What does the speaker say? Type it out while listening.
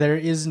There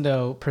is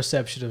no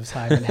perception of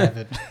time in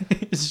heaven.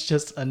 It's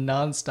just a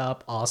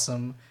nonstop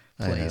awesome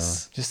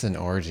place. Just an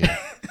orgy.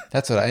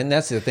 And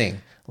that's the thing.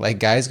 Like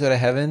guys go to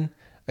heaven.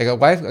 Like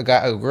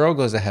a girl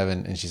goes to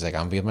heaven and she's like,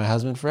 I'm gonna be with my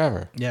husband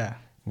forever. Yeah.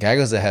 Guy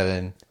goes to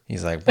heaven.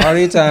 He's like,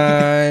 party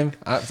time.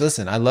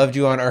 Listen, I loved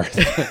you on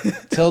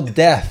earth till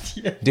death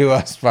do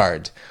us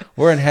part.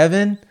 We're in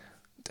heaven.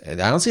 I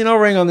don't see no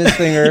ring on this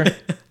finger.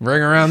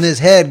 Ring around this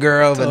head,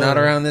 girl, but not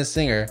around this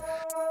finger.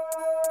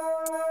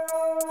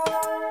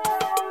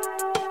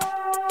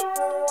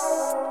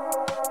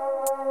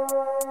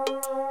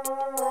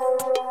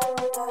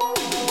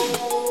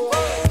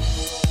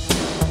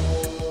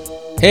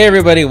 Hey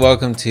everybody,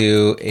 welcome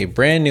to a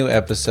brand new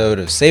episode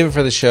of Save It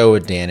for the Show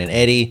with Dan and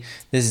Eddie.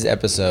 This is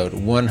episode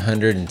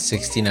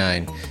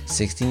 169.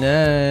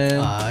 69.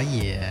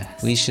 Yeah.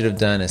 We should have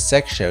done a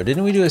sex show.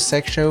 Didn't we do a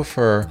sex show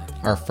for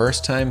our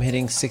first time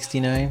hitting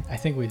 69? I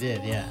think we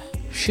did, yeah.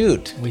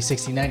 Shoot. We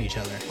 69 each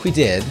other. We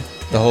did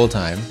the whole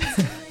time,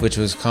 which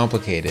was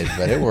complicated,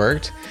 but it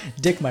worked.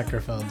 Dick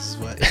microphones is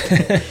what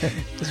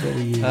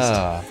we used.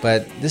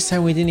 But this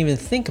time we didn't even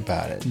think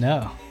about it.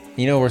 No.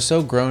 You know, we're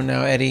so grown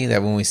now, Eddie,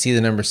 that when we see the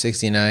number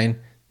 69,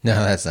 no,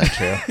 that's not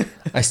true.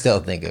 I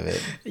still think of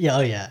it. Yeah, oh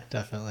yeah,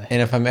 definitely.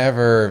 And if I'm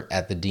ever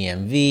at the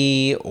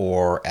DMV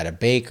or at a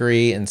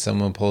bakery and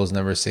someone pulls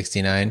number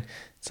 69,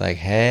 it's like,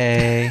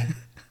 hey,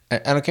 I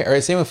don't care. All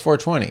right, same with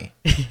 420.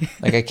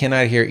 Like, I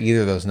cannot hear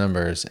either of those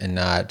numbers and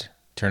not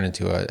turn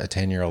into a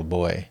 10-year-old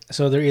boy.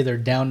 So they're either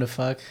down to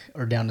fuck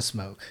or down to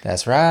smoke.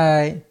 That's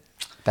right.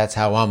 That's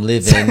how I'm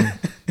living,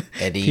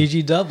 Eddie.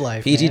 PG dub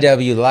life.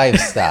 PGW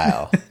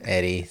lifestyle,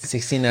 Eddie.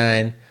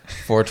 69,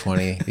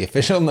 420, the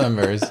official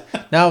numbers.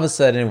 Now all of a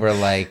sudden we're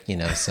like, you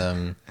know,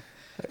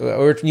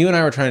 you and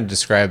I were trying to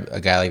describe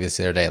a guy like this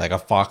the other day, like a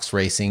Fox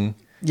Racing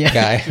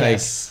guy.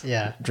 Yes.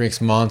 Yeah.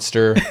 Drinks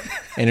Monster,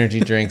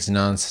 energy drinks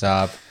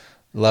nonstop,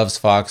 loves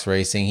Fox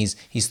Racing.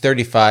 He's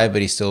 35,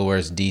 but he still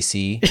wears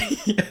DC,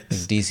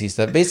 DC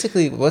stuff.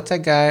 Basically, what's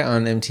that guy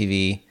on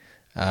MTV?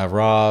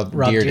 Rob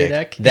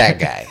Dyrdek. That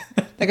guy.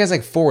 That guy's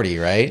like 40,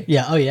 right?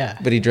 Yeah. Oh, yeah.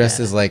 But he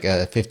dresses like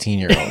a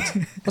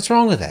 15-year-old. What's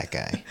wrong with that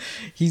guy?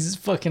 He's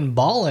fucking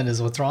balling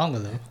is what's wrong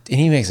with him. And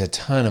he makes a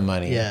ton of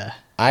money. Yeah.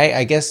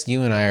 I guess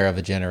you and I are of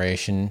a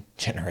generation,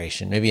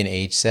 maybe an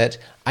age set.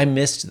 I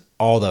missed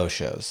all those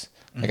shows.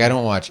 Like, I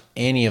don't watch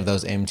any of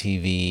those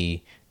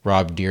MTV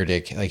Rob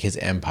Dyrdek, like his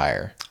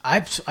empire.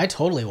 I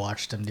totally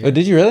watched him, dude. Oh,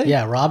 did you really?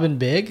 Yeah, Robin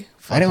Big.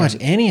 I didn't watch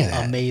any of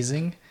that.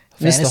 Amazing.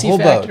 Missed Fantasy the whole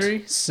Factory,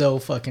 boat. so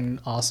fucking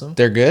awesome.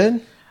 They're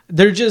good?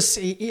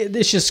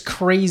 It's just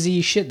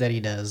crazy shit that he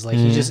does. Like,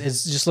 it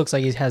just looks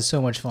like he has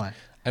so much fun.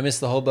 I missed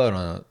the whole boat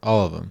on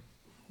all of them.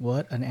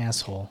 What an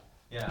asshole.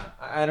 Yeah.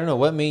 I don't know.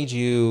 What made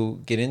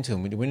you get into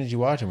him? When did you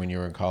watch him? When you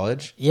were in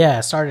college? Yeah,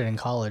 I started in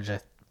college. I'm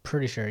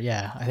pretty sure.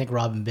 Yeah, I think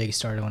Robin Big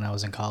started when I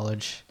was in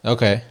college.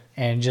 Okay.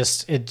 And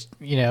just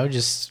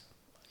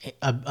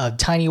a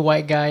tiny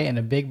white guy and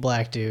a big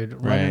black dude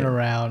running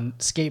around,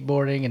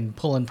 skateboarding and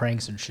pulling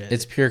pranks and shit.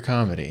 It's pure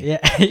comedy. Yeah,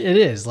 it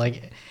is.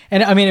 Like,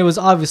 and I mean, it was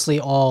obviously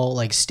all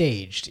like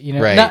staged, you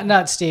know,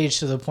 not staged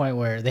to the point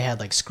where they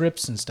had like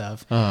scripts and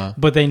stuff,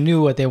 but they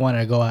knew what they wanted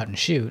to go out and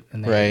shoot,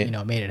 and they,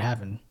 made it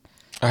happen.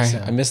 All right,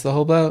 I missed the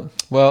whole boat.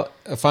 Well,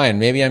 fine.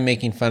 Maybe I'm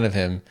making fun of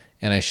him,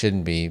 and I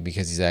shouldn't be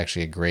because he's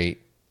actually a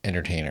great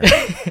entertainer.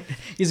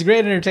 He's a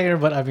great entertainer,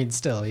 but I mean,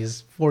 still,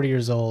 he's 40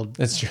 years old.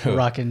 That's true.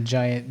 Rocking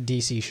giant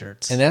DC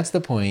shirts. And that's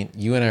the point.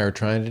 You and I were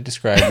trying to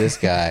describe this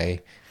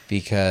guy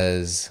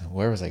because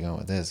where was I going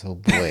with this? Oh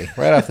boy.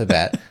 Right off the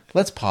bat.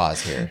 Let's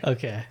pause here.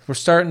 Okay. We're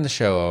starting the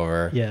show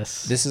over.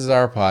 Yes. This is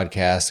our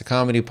podcast, a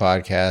comedy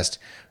podcast.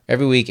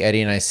 Every week,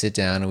 Eddie and I sit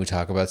down and we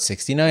talk about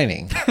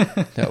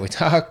 69ing. No, we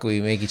talk, we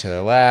make each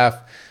other laugh.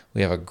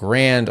 We have a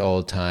grand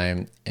old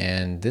time,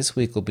 and this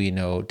week will be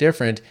no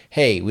different.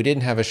 Hey, we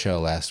didn't have a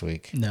show last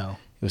week. No.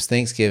 It was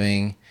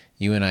Thanksgiving.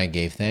 You and I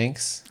gave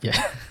thanks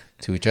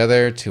to each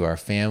other, to our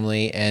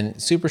family,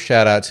 and super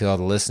shout out to all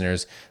the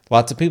listeners.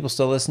 Lots of people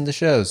still listen to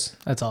shows.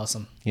 That's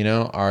awesome. You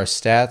know, our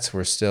stats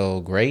were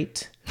still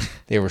great.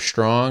 They were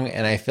strong,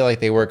 and I feel like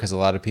they were because a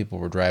lot of people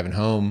were driving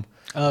home.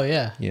 Oh,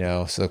 yeah. You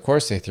know, so of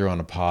course they threw on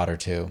a pod or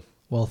two.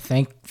 Well,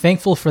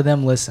 thankful for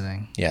them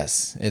listening.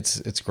 Yes,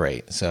 it's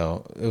great.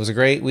 So it was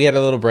we had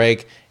a little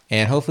break,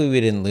 and hopefully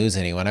we didn't lose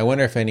anyone. I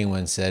wonder if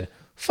anyone said,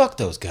 fuck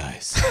those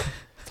guys.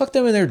 Fuck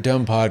them and their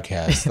dumb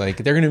podcast. Like,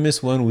 they're going to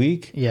miss 1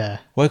 week? Yeah.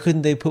 Why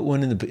couldn't they put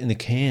one in the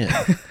can?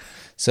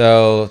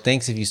 So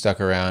thanks if you stuck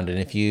around, and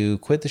if you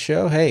quit the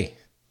show, hey,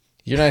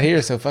 you're not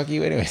here, so fuck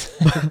you anyways.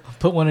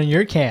 Put one in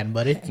your can,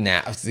 buddy.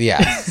 Now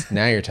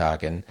you're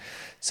talking.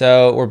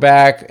 So we're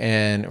back,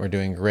 and we're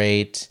doing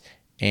great.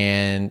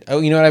 And,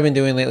 you know what I've been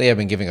doing lately? I've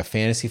been giving a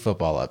fantasy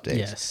football update.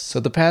 Yes. So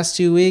the past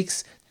 2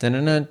 weeks,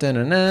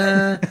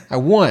 I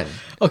won.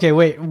 Okay,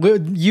 wait.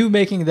 You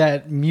making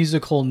that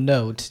musical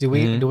note, do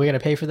we got to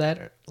pay for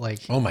that? Like,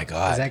 oh my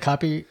God. Is that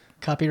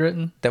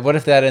copywritten? What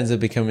if that ends up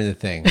becoming the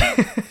thing?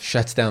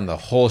 Shuts down the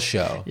whole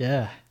show.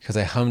 Yeah. Because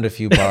I hummed a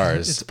few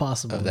bars. It's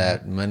possible. Of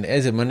that Monday.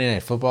 Is it Monday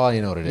Night Football?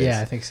 You know what it is.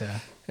 Yeah, I think so.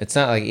 It's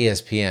not like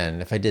ESPN.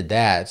 If I did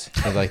that,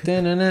 I'd be like,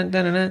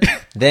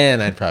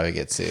 then I'd probably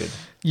get sued.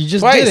 You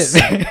just twice.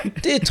 did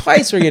it. Did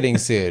twice. We're getting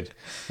sued.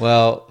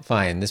 Well,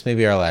 fine. This may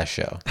be our last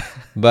show.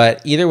 But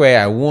either way,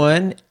 I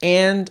won,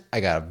 and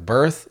I got a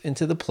berth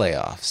into the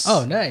playoffs.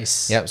 Oh,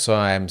 nice. Yep. So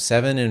I'm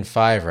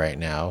 7-5 right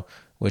now,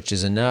 which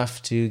is enough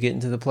to get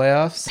into the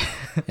playoffs.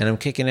 And I'm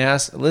kicking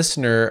ass.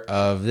 Listener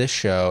of this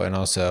show and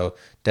also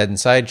Dead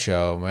Inside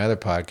Show, my other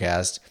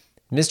podcast,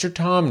 Mr.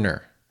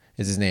 Tomner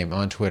is his name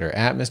on Twitter,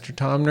 at Mr.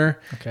 Tomner.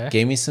 Okay.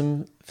 Gave me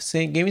some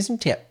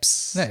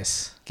tips.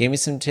 Nice. Gave me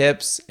some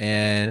tips,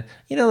 and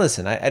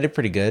listen, I did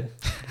pretty good.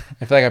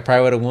 I feel like I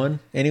probably would have won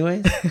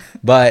anyways,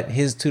 but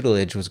his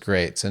tutelage was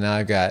great. So now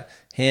I've got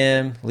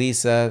him,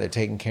 Lisa, they're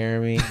taking care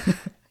of me,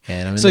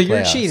 and I'm in the playoffs. So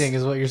you're cheating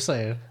is what you're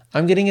saying.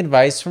 I'm getting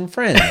advice from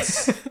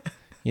friends,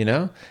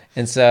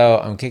 and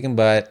so I'm kicking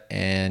butt,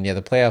 and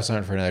the playoffs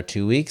aren't for another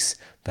 2 weeks,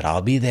 but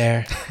I'll be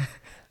there.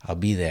 I'll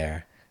be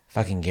there.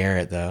 Fucking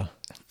Garrett, though.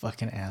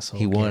 Fucking asshole.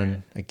 He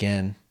won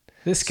again.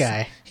 This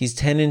guy. He's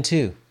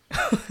 10-2.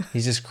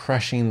 He's just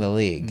crushing the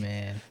league.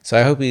 Man. So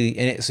I hope he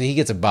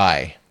gets a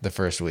bye the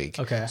first week.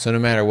 Okay. So no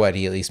matter what,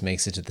 he at least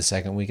makes it to the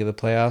second week of the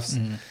playoffs.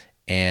 Mm-hmm.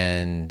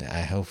 And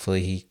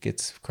hopefully he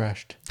gets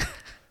crushed.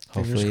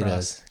 Hopefully he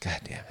does.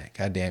 God damn it.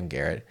 God damn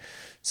Garrett.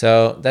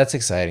 So that's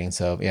exciting.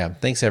 So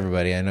thanks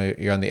everybody. I know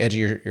you're on the edge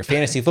of your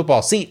fantasy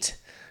football seat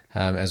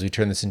as we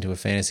turn this into a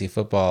fantasy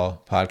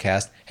football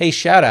podcast. Hey,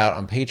 shout out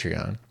on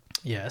Patreon.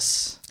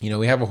 Yes.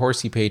 We have a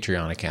horsey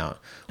Patreon account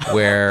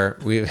where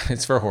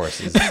it's for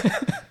horses.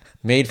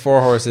 Made for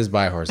horses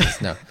by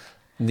horses. No.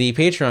 The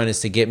Patreon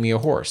is to get me a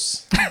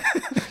horse.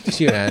 Could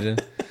you imagine?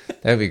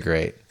 That'd be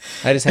great.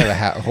 I just have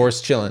a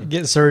horse chilling.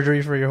 Get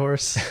surgery for your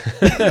horse.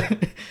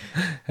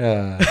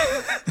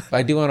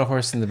 I do want a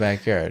horse in the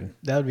backyard.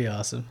 That would be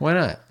awesome. Why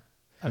not?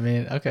 I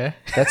mean, okay.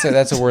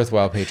 That's a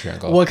worthwhile Patreon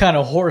goal. What kind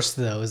of horse,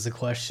 though, is the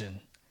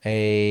question?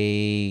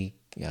 I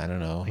don't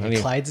know. Like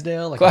a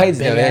Clydesdale? Like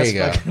Clydesdale, there you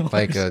go.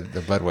 Like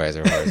the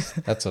Budweiser horse.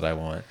 That's what I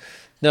want.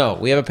 No,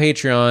 we have a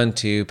Patreon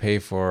to pay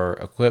for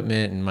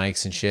equipment and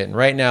mics and shit. And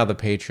right now, the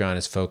Patreon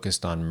is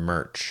focused on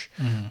merch.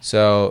 Mm-hmm.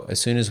 So as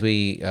soon as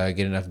we get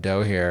enough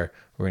dough here,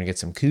 we're going to get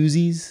some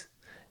koozies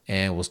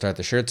and we'll start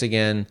the shirts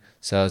again.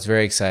 So it's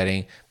very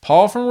exciting.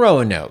 Paul from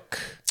Roanoke.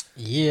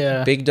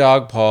 Yeah. Big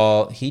Dog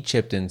Paul, he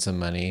chipped in some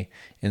money.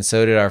 And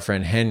so did our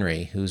friend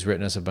Henry, who's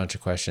written us a bunch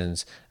of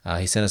questions.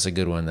 He sent us a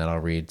good one that I'll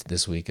read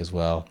this week as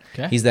well.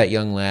 Okay. He's that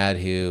young lad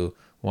who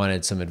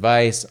wanted some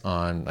advice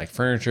on like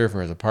furniture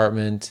for his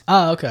apartment.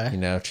 Oh, okay.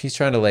 He's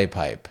trying to lay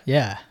pipe.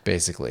 Yeah.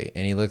 Basically.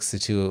 And he looks to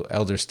two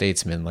elder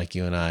statesmen like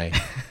you and I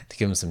to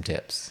give him some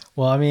tips.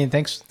 Well, I mean,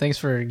 thanks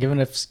for giving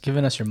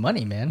us your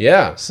money, man.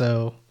 Yeah.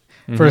 So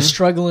for a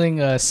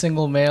struggling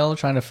single male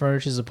trying to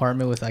furnish his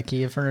apartment with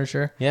IKEA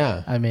furniture.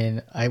 Yeah. I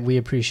mean, we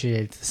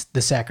appreciate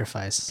the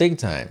sacrifice. Big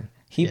time.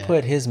 He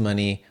put his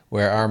money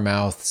where our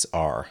mouths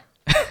are.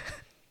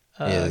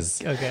 Okay.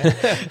 So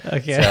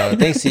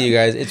thanks to you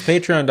guys. It's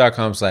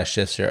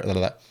patreon.com/shift.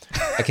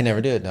 I can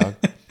never do it, dog.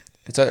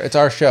 It's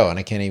our show, and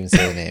I can't even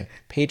say the name.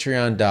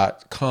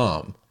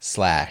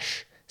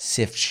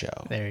 Patreon.com/Sift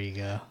Show. There you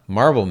go.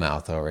 Marble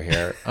mouth over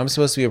here. I'm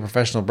supposed to be a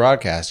professional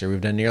broadcaster.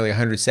 We've done nearly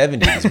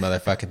 170 of these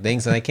motherfucking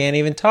things, and I can't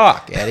even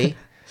talk, Eddie.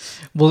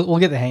 We'll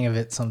get the hang of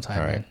it sometime.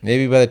 All right. Man.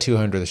 Maybe by the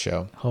 200 of the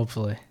show.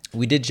 Hopefully.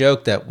 We did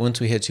joke that once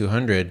we hit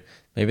 200,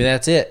 maybe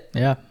that's it.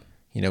 Yeah.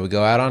 We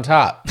go out on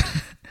top.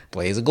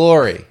 Blaze of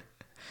glory.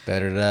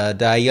 Better to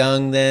die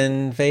young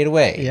than fade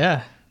away.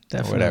 Yeah,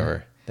 definitely. Or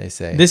whatever they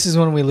say. This is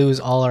when we lose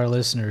all our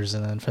listeners,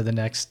 and then for the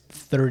next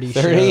 30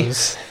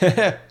 shows.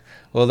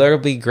 Well, they'll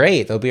be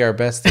great. They'll be our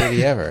best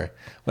 30 ever.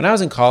 When I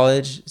was in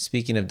college,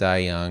 speaking of die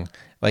young,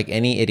 like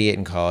any idiot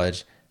in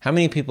college, how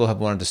many people have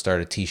wanted to start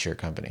a t-shirt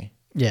company?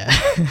 Yeah.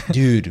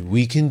 Dude,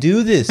 we can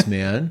do this,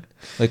 man.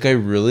 Like, I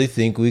really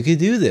think we could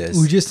do this.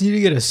 We just need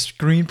to get a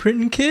screen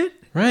printing kit.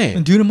 Right.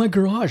 And do it in my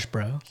garage,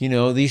 bro.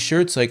 These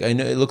shirts, like, I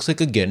know it looks like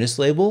a Guinness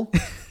label,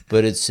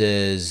 but it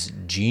says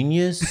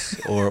genius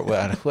or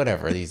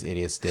whatever these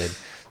idiots did.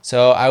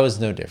 So I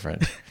was no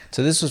different.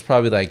 So this was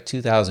probably like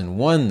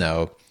 2001,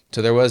 though.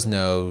 So there was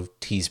no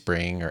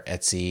Teespring or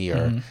Etsy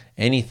or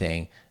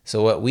anything.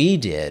 So what we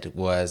did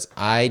was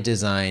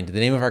the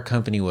name of our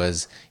company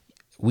was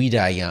We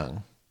Die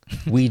Young.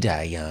 We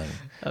Die Young.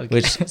 Okay.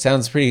 Which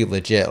sounds pretty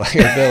legit. Like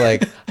I feel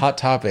like Hot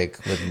Topic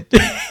would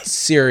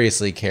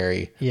seriously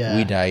carry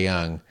We Die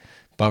Young.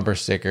 Bumper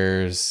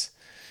stickers,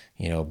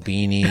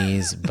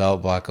 beanies,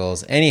 belt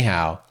buckles.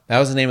 Anyhow, that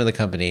was the name of the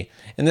company.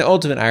 And the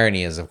ultimate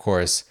irony is, of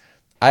course,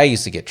 I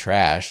used to get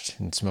trashed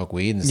and smoke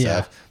weed and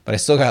stuff, but I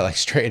still got like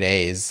straight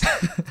A's.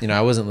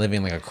 I wasn't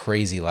living like a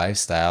crazy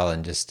lifestyle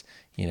and just,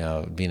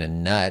 being a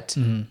nut.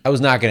 Mm-hmm. I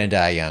was not going to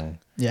die young.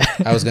 Yeah.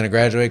 I was going to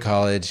graduate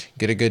college,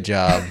 get a good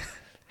job,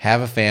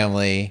 have a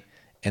family,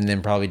 and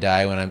then probably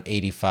die when I'm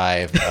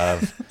 85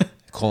 of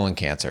colon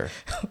cancer.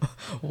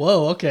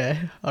 Whoa, okay.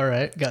 All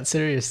right. Got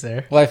serious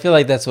there. Well, I feel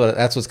like that's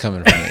what's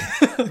coming for me.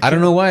 I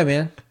don't know why,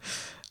 man.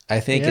 I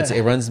think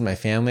it runs in my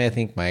family. I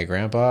think my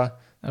grandpa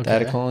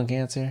died of colon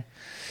cancer.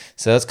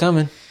 So it's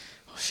coming.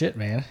 Oh, shit,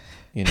 man.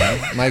 You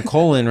know, my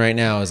colon right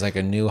now is like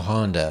a new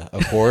Honda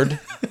Accord.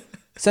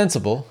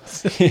 Sensible.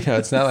 You know,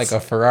 it's not like a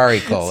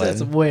Ferrari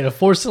colon. Wait, a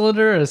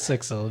 4-cylinder or a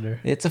 6-cylinder?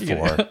 It's a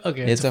 4.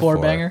 Okay, it's a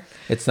 4-banger.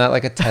 It's not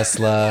like a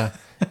Tesla.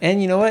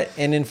 And you know what?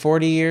 And in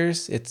 40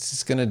 years, it's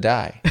just going to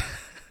die.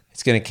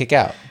 It's going to kick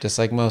out, just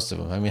like most of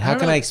them. I mean, how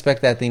can I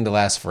expect that thing to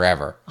last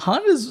forever?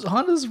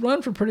 Hondas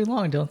run for pretty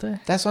long, don't they?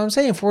 That's what I'm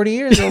saying. 40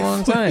 years is a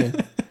long time.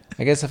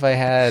 I guess if I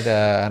had,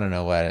 I don't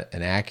know what,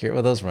 an Acura,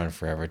 well, those run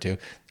forever too.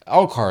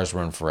 All cars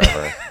run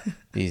forever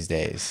these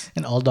days.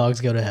 And all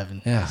dogs go to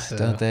heaven. Yeah, so.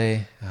 Don't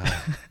they?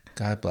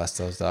 God bless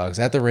those dogs.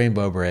 At the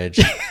Rainbow Bridge.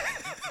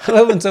 I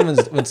love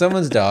when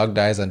someone's dog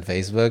dies on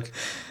Facebook.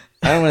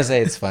 I don't want to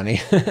say it's funny,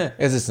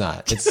 because it's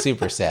not. It's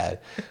super sad.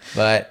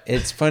 But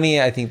it's funny,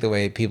 I think, the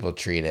way people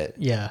treat it.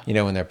 Yeah. You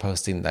know, when they're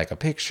posting like a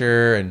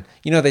picture and,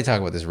 you know, they talk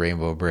about this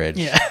Rainbow Bridge.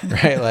 Yeah.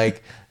 Right?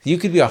 Like, you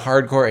could be a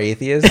hardcore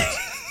atheist,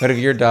 but if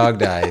your dog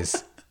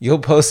dies, you'll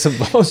post some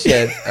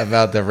bullshit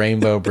about the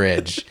Rainbow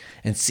Bridge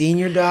and seeing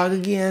your dog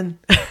again.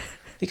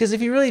 Because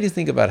if you really do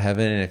think about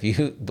heaven, and if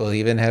you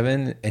believe in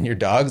heaven and your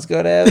dogs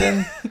go to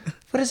heaven,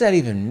 what does that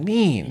even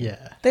mean?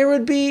 Yeah.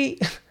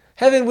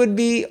 Heaven would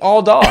be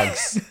all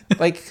dogs.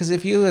 Like, because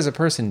if you as a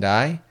person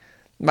die,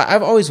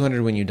 I've always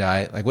wondered when you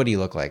die, like, what do you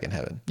look like in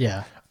heaven?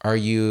 Yeah. Are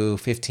you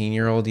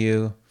 15-year-old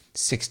you,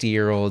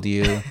 60-year-old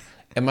you?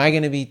 Am I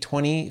going to be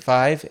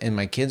 25 and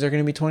my kids are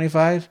going to be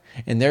 25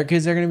 and their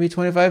kids are going to be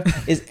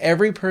 25? Is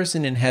every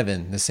person in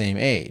heaven the same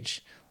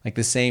age? Like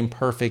the same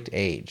perfect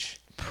age?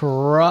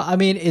 I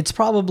mean, it's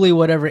probably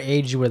whatever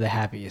age you were the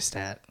happiest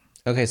at.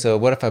 Okay, so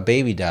what if a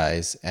baby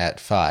dies at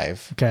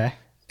 5? Okay.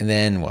 And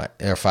then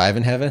what? Are 5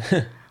 in heaven?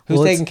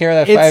 Who's taking care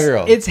of that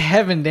 5-year-old? It's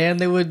heaven, Dan.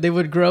 They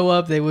would grow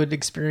up. They would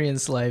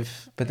experience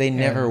life. But they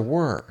never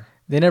were.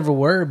 They never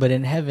were. But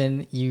in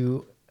heaven,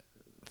 you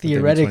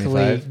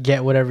theoretically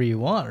get whatever you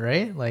want,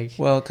 right? Like,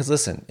 well, because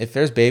listen, if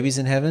there's babies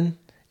in heaven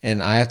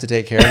and I have to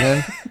take care of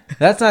them,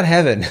 that's not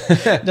heaven.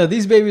 No,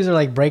 these babies are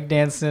like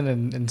breakdancing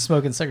and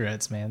smoking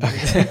cigarettes, man.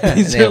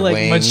 These are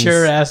like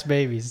mature ass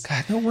babies.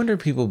 God, no wonder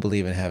people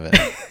believe in heaven.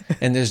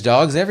 And there's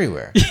dogs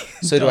everywhere.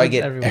 So do I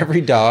get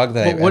every dog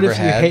that I've ever had? What if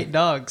you hate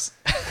dogs?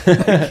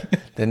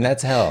 Then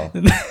that's hell,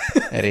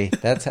 Eddie.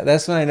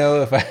 That's when I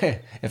know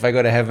if I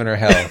go to heaven or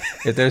hell.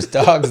 If there's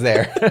dogs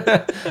there,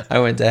 I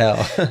went to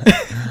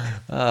hell.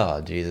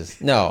 Oh Jesus!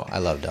 No, I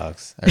love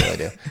dogs. I really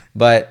do.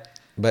 But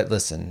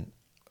listen,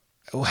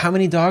 how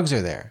many dogs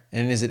are there?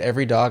 And is it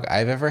every dog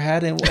I've ever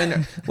had?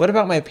 And what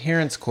about my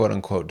parents' quote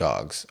unquote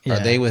dogs? Yeah. Are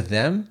they with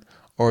them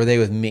or are they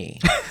with me?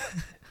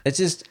 It's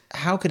just,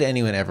 how could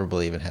anyone ever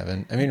believe in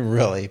heaven? I mean,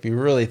 really, if you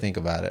really think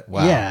about it,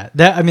 wow. Yeah,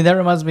 that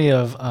reminds me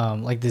of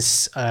like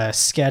this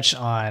sketch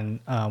on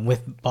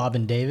with Bob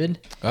and David.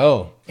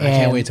 Oh, I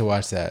can't wait to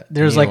watch that.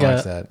 There's like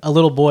a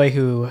little boy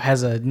who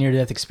has a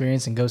near-death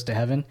experience and goes to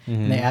heaven.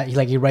 Mm-hmm.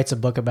 And he writes a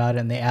book about it,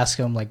 and they ask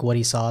him like what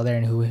he saw there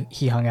and who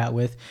he hung out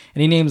with,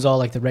 and he names all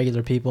like the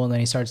regular people, and then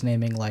he starts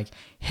naming like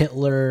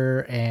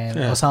Hitler and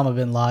Osama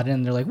bin Laden.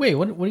 And they're like, wait,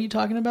 what are you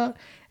talking about?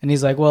 And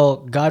he's like, well,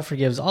 God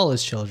forgives all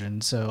his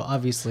children, so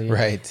obviously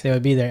they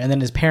would be there. And then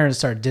his parents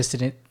start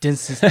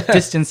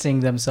distancing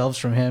themselves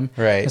from him.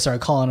 Right. And start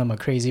calling him a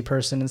crazy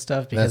person and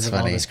stuff because of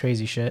all this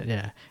crazy shit.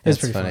 Yeah. It was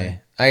pretty funny.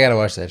 I got to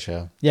watch that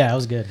show. Yeah, it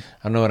was good.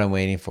 I don't know what I'm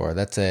waiting for.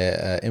 That's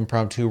a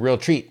impromptu real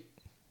treat.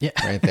 Yeah.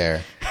 Right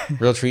there.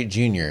 Real treat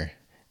junior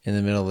in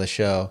the middle of the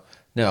show.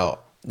 No,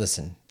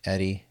 listen,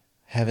 Eddie,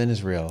 heaven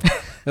is real.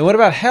 And what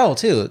about hell,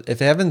 too? If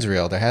heaven's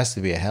real, there has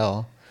to be a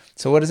hell.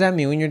 So what does that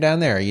mean when you're down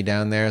there? Are you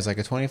down there as like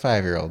a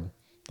 25-year-old,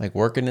 like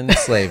working in the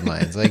slave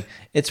mines? Like,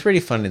 it's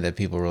pretty funny that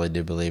people really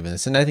do believe in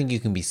this. And I think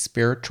you can be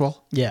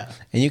spiritual. Yeah.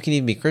 And you can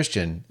even be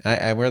Christian.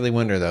 I really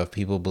wonder, though, if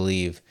people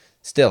believe,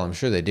 still, I'm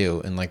sure they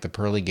do, in like the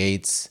pearly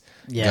gates.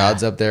 Yeah.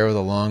 God's up there with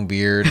a long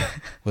beard,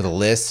 with a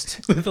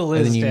list. With a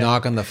list. And then you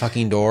knock on the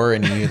fucking door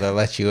and he either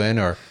lets you in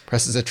or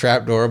presses a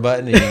trap door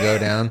button and you go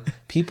down.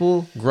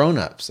 People,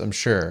 grown-ups, I'm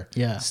sure,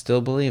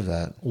 still believe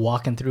that.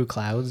 Walking through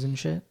clouds and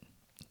shit.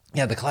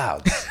 Yeah, the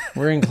clouds.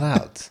 We're in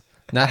clouds,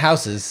 not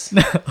houses.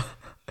 No.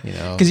 You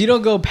know, because you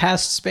don't go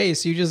past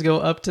space; you just go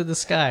up to the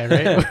sky,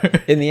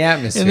 right? In the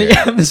atmosphere. In the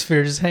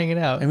atmosphere, just hanging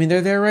out. I mean, they're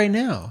there right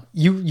now.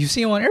 You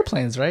see them on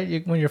airplanes,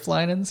 right? When you're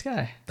flying in the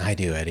sky. I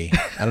do, Eddie.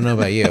 I don't know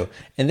about you.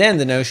 And then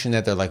the notion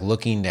that they're like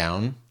looking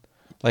down,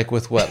 like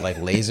with what, like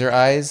laser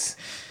eyes?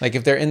 Like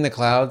if they're in the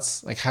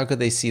clouds, like how could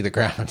they see the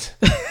ground?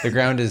 The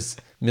ground is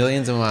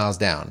millions of miles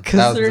down.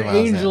 Because they're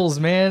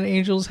angels, man.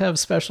 Angels have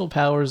special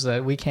powers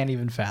that we can't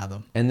even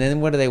fathom. And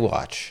then what do they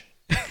watch?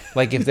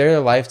 Like if their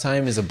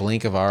lifetime is a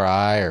blink of our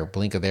eye or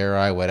blink of their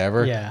eye,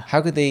 whatever. Yeah.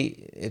 How could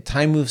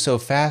time moves so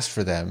fast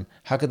for them.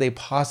 How could they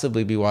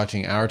possibly be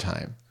watching our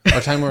time?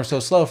 Our time moves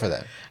so slow for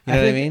them. You know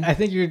what I mean? I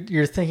think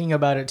you're thinking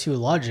about it too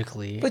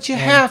logically. But you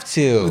have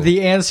to.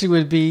 The answer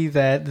would be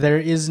that there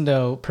is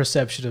no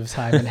perception of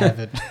time in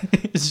heaven.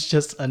 It's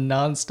just a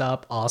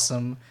nonstop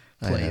awesome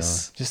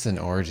place. Just an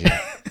orgy.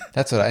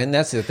 That's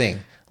the thing.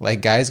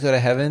 Like guys go to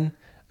heaven.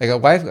 Like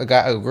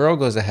a girl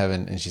goes to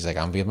heaven and she's like,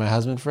 I'm gonna be with my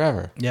husband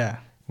forever. Yeah.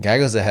 Guy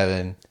goes to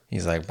heaven.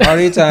 He's like,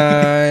 party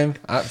time.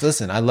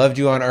 Listen, I loved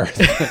you on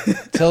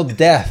earth till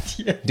death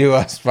do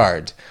us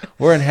part.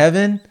 We're in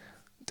heaven.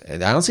 I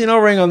don't see no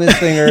ring on this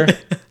finger.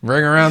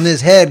 Ring around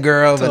this head,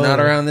 girl, but not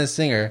around this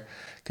finger.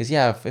 Because,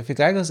 yeah, if a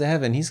guy goes to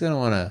heaven, he's going to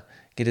want to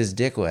get his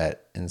dick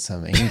wet in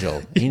some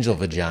angel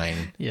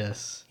vagina.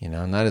 Yes. You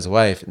know, not his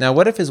wife. Now,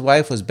 what if his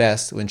wife was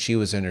best when she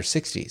was in her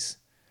 60s?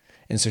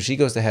 And so she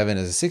goes to heaven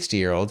as a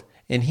 60-year-old,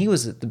 and he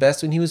was the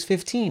best when he was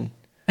 15.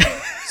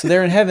 So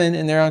they're in heaven,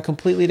 and they're on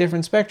completely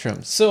different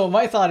spectrums. So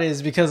my thought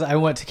is, because I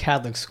went to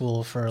Catholic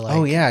school for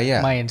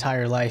my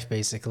entire life,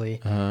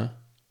 basically. Uh-huh.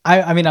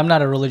 I mean, I'm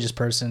not a religious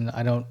person.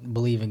 I don't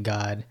believe in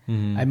God.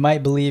 Mm-hmm. I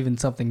might believe in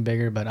something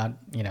bigger, but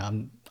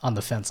I'm on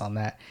the fence on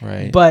that.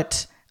 Right.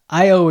 But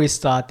I always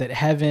thought that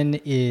heaven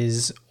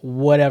is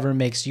whatever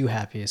makes you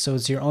happy. So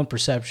it's your own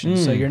perception.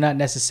 So you're not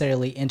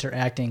necessarily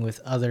interacting with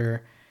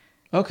other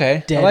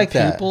dead I like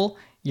people. That.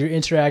 You're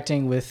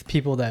interacting with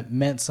people that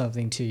meant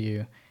something to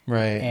you.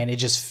 Right. And it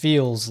just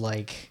feels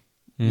like,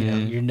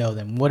 you know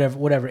them,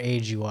 whatever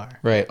age you are.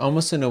 Right.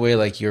 Almost in a way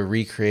like you're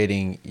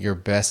recreating your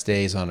best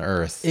days on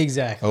earth.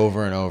 Exactly.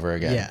 Over and over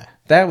again. Yeah.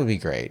 That would be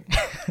great.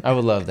 I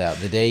would love that.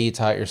 The day you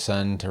taught your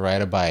son to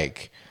ride a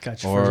bike.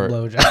 Got your first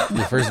blowjob.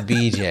 Your first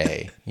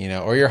BJ,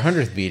 or your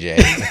 100th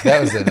BJ.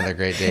 That was another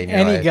great day in your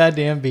life. Any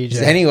goddamn BJ.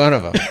 Just any one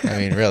of them. I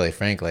mean, really,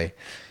 frankly.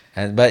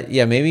 But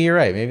yeah, maybe you're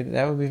right. Maybe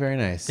that would be very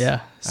nice.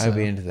 Yeah. I would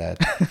be into that.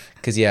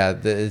 Because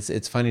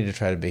it's funny to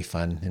try to be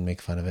fun and make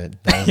fun of it.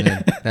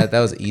 That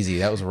was easy.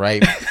 That was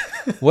ripe.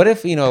 What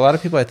if, a lot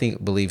of people I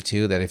think believe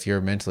too that if you're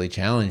mentally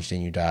challenged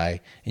and you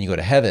die and you go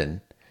to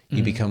heaven,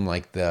 you become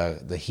like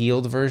the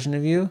healed version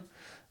of you.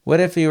 What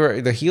if you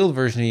were the healed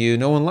version of you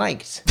no one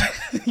liked?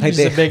 You're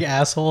just a big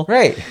asshole.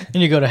 Right.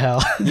 And you go to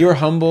hell. You were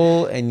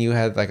humble and you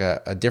had like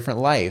a different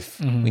life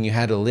when you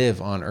had to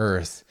live on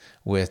earth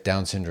with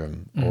Down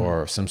syndrome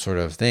or some sort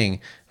of thing.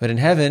 But in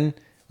heaven,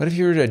 what if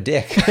you were a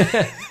dick?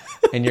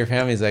 And your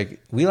family's like,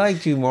 we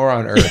liked you more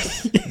on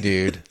earth,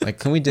 dude. Like,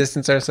 can we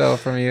distance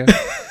ourselves from you?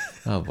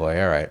 Oh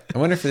boy, all right. I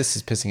wonder if this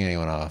is pissing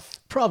anyone off.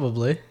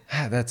 Probably.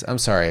 I'm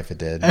sorry if it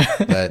did,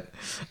 but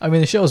I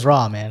mean, the show's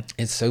raw, man.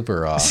 It's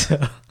super raw.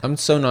 I'm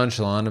so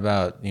nonchalant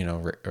about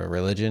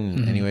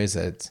religion, anyways,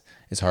 that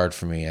it's hard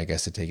for me, I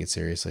guess, to take it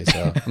seriously.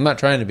 So I'm not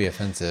trying to be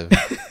offensive.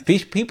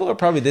 People are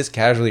probably this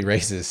casually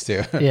racist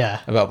too.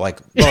 Yeah. About black.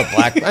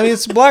 I mean,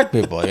 it's black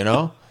people.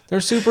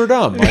 They're super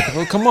dumb. Like,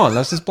 well, come on,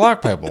 that's just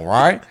black people,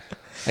 right?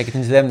 Like, to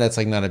them, that's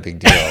like not a big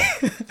deal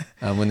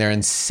when they're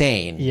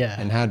insane. Yeah.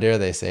 And how dare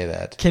they say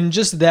that? Can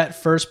just that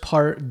first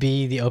part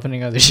be the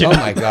opening of the show? Oh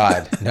my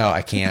God. No,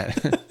 I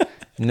can't.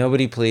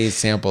 Nobody please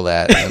sample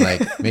that and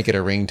like make it a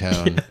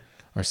ringtone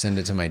or send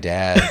it to my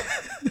dad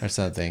or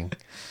something.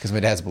 Because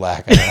my dad's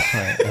black.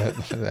 I know,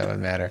 that would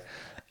matter.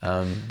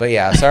 But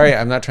yeah, sorry,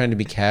 I'm not trying to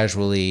be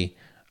casually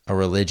a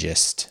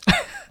religist.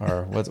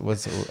 Or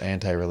what's an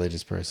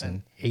anti-religious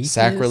person? Atheist?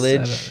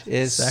 Sacrilege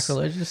is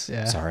sacrilegious.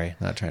 Yeah. Sorry,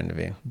 not trying to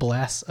be.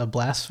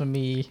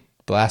 Blasphemy.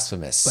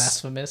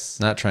 Blasphemous.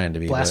 Not trying to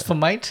be.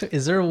 Blasphemite.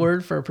 Is there a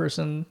word for a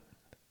person?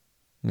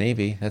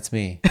 Maybe that's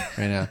me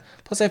right now.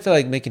 Plus, I feel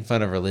like making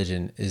fun of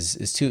religion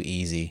is too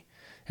easy.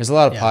 There's a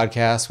lot of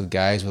podcasts with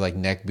guys with like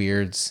neck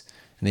beards,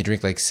 and they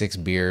drink like 6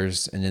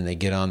 beers, and then they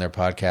get on their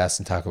podcast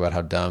and talk about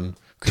how dumb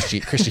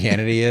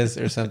Christianity is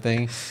or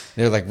something.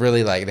 They're like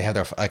really like they have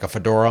their like a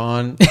fedora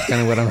on. That's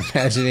kind of what I'm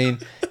imagining,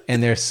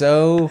 and they're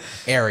so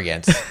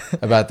arrogant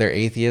about their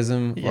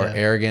atheism or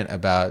arrogant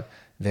about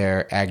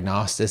their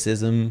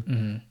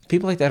agnosticism.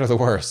 People like that are the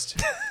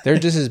worst. They're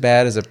just as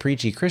bad as a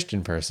preachy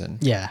Christian person.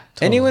 Yeah,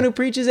 totally. Anyone who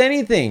preaches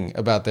anything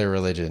about their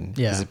religion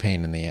is a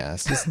pain in the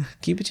ass. Just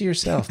keep it to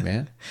yourself,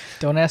 man.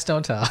 Don't ask,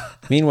 don't tell.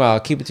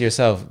 Meanwhile, keep it to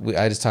yourself.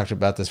 I just talked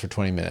about this for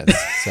 20 minutes,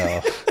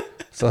 so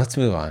let's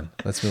move on.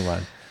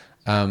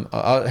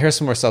 Here's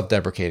some more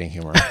self-deprecating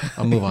humor.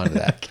 I'll move on to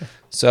that. Okay.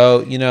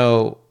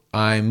 So,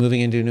 I'm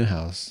moving into a new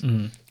house.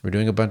 We're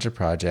doing a bunch of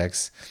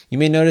projects. You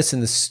may notice in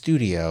the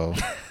studio,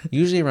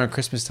 usually around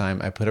Christmas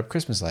time, I put up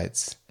Christmas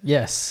lights.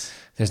 Yes.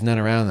 There's none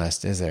around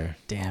us, is there?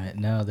 Damn it.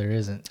 No, there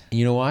isn't.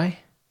 You know why?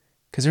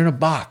 Because they're in a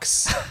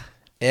box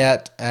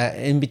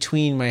in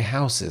between my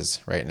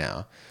houses right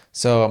now.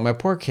 So my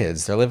poor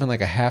kids, they're living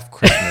like a half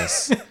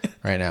Christmas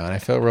right now, and I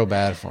feel real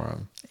bad for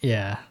them.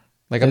 Yeah.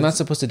 Like, I'm not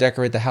supposed to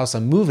decorate the house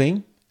I'm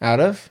moving out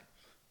of.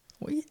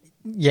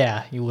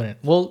 Yeah, you wouldn't.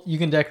 Well, you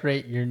can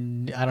decorate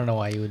I don't know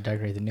why you would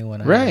decorate the new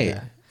one. Right.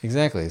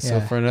 Exactly.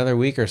 So for another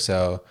week or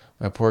so,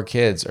 my poor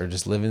kids are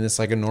just living this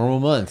like a normal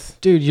month.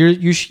 Dude,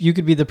 you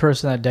could be the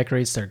person that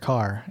decorates their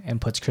car and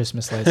puts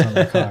Christmas lights on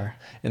their car.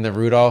 And the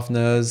Rudolph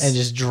nose. And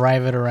just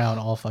drive it around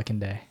all fucking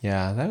day.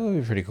 Yeah, that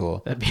would be pretty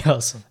cool. That'd be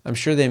awesome. I'm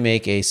sure they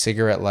make a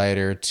cigarette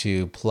lighter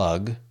to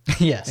plug.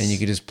 Yes. And you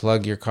could just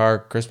plug your car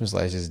Christmas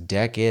lights, just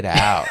deck it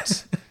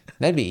out.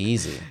 That'd be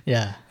easy.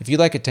 Yeah. If you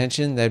like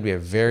attention, that'd be a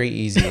very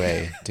easy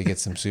way to get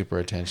some super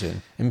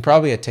attention. And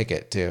probably a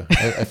ticket, too.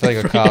 I feel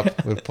like a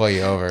cop would pull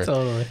you over.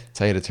 Totally.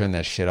 Tell you to turn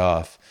that shit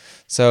off.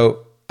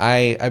 So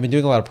I've been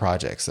doing a lot of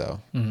projects, though.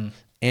 Mm-hmm.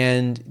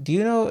 And do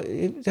you know,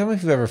 tell me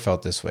if you've ever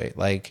felt this way.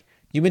 Like,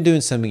 you've been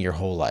doing something your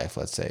whole life,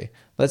 let's say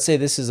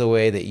this is a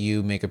way that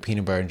you make a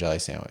peanut butter and jelly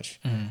sandwich.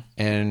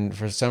 And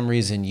for some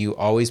reason you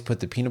always put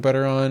the peanut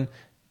butter on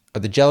or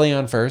the jelly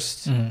on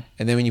first. And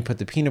then when you put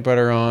the peanut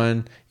butter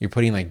on, you're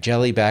putting like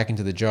jelly back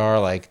into the jar.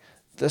 Like,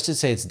 let's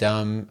just say it's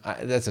dumb.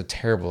 That's a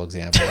terrible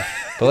example.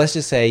 But let's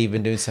just say you've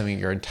been doing something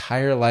your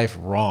entire life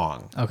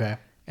wrong. Okay.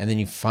 And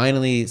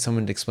then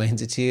someone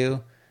explains it to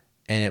you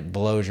and it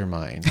blows your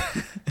mind.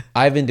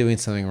 I've been doing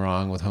something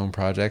wrong with home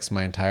projects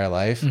my entire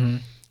life.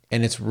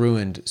 And it's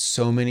ruined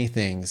so many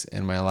things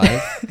in my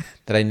life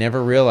that I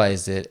never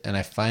realized it. And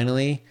I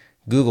finally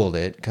Googled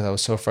it because I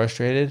was so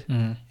frustrated.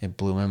 It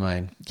blew my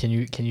mind. Can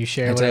you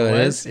share what it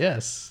was?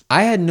 Yes.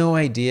 I had no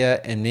idea.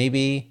 And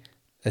maybe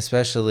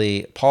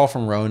especially Paul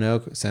from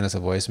Roanoke sent us a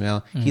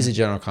voicemail. He's a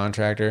general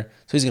contractor.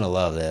 So he's going to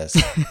love this.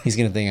 He's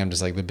going to think I'm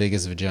just like the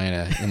biggest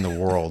vagina in the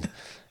world.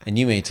 And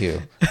you may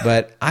too.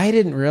 But I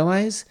didn't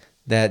realize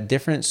that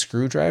different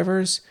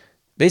screwdrivers,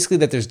 basically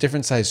that there's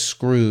different size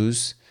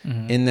screws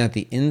in that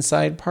the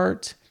inside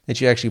part that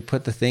you actually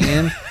put the thing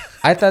in,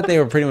 I thought they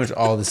were pretty much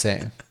all the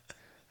same.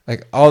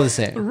 Like all the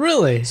same.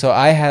 Really? So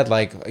I had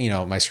like,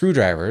 my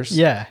screwdrivers.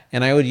 Yeah.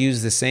 And I would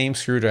use the same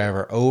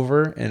screwdriver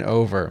over and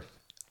over.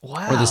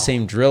 Wow. Or the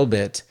same drill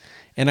bit.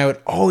 And I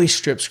would always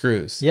strip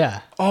screws.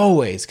 Yeah.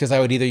 Always. Because I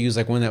would either use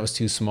like one that was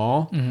too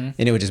small and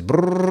it would just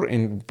brrr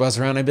and buzz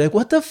around. I'd be like,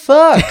 what the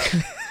fuck?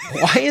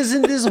 Why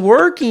isn't this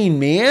working,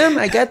 man?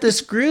 I got the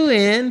screw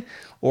in.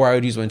 Or I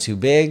would use one too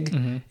big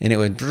and it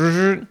would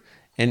brrr.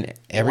 And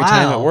every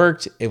time it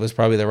worked, it was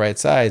probably the right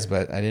size,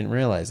 but I didn't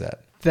realize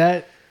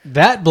that.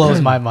 That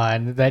blows my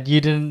mind that you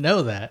didn't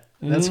know that.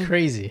 That's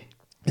crazy.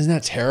 Isn't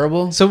that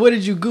terrible? So what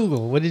did you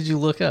Google? What did you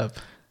look up?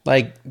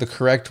 Like the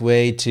correct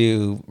way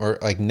to, or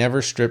like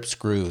never strip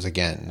screws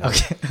again.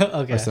 Okay.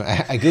 Okay.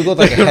 I Googled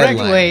like the a correct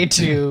headline. way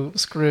to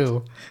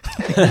screw.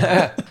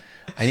 I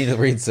need to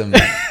read some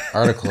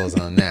articles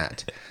on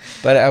that.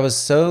 But I was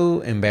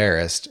so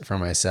embarrassed for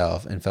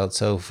myself and felt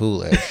so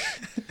foolish.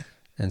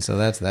 And so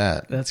that's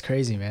that. That's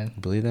crazy, man.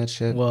 Believe that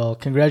shit? Well,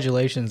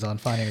 congratulations on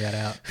finding that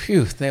out.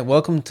 Phew.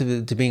 Welcome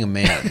to being a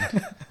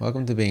man.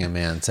 Welcome to being a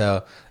man.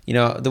 So,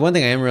 the one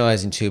thing I am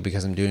realizing too,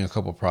 because I'm doing a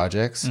couple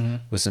projects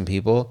with some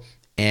people,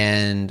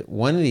 and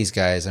one of these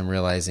guys I'm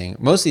realizing,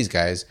 most of these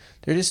guys,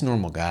 they're just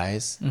normal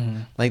guys.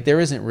 Like there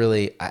isn't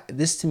really,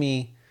 this to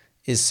me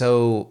is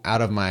so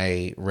out of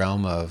my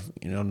realm of,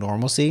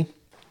 normalcy,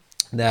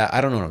 that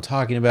I don't know what I'm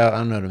talking about. I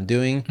don't know what I'm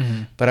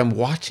doing, but I'm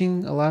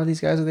watching a lot of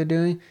these guys, what they're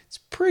doing. It's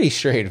pretty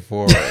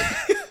straightforward.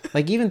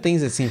 Like even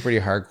things that seem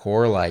pretty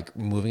hardcore, like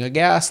moving a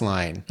gas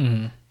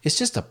line. It's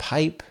just a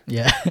pipe.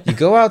 Yeah. You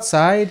go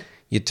outside,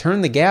 you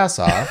turn the gas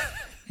off,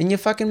 and you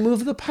fucking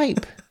move the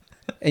pipe.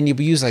 And you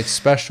use like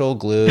special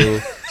glue,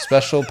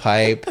 special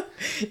pipe.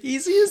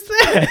 Easy as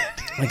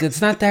that. Like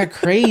it's not that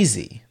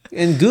crazy.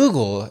 And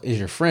Google is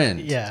your friend.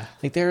 Yeah.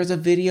 Like there is a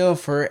video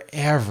for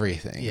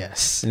everything.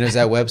 Yes. And there's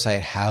that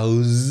website,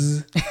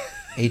 Houzz,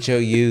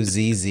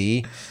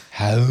 Houzz,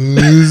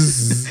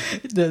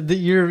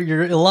 Houzz.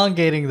 You're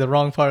elongating the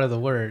wrong part of the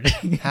word.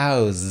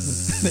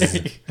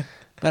 Houzz.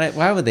 But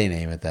why would they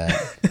name it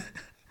that?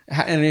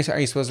 And are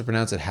you supposed to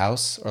pronounce it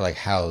house or like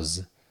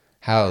house?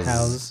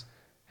 House.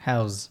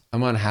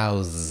 I'm on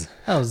Houzz.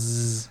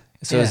 House.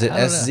 So is it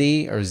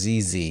SZ or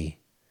ZZ?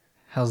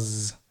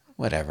 House.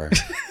 Whatever.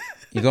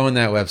 You go on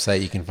that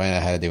website, you can find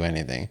out how to do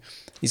anything.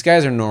 These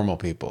guys are normal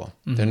people.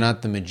 They're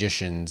not the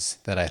magicians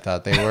that I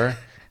thought they were.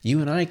 You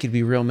and I could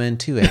be real men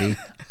too, Eddie.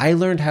 I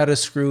learned how to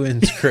screw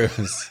in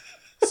screws.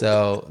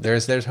 So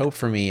there's hope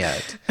for me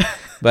yet.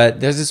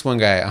 But there's this one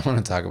guy I want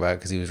to talk about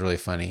because he was really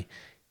funny.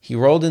 He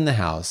rolled in the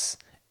house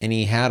and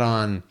he had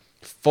on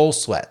full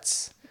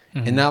sweats.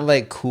 And not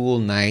like cool,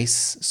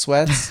 nice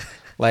sweats.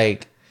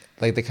 like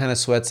the kind of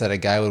sweats that a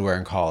guy would wear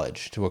in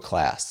college to a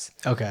class.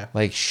 Okay.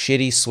 Like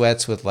shitty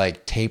sweats with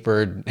like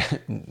tapered,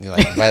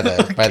 like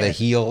by the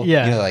heel.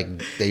 Yeah. Like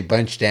they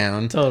bunch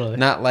down. Totally.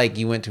 Not like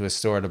you went to a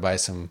store to buy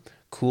some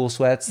cool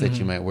sweats that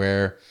you might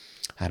wear,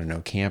 I don't know,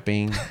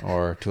 camping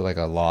or to like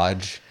a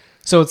lodge.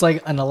 So it's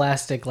like an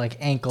elastic, like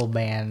ankle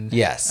band.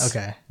 Yes.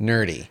 Okay.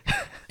 Nerdy.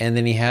 And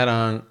then he had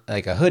on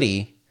like a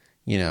hoodie,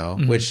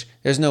 which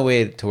there's no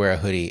way to wear a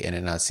hoodie and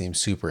it not seem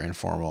super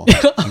informal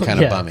and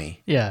kind of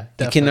bummy. Yeah.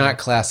 You cannot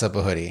class up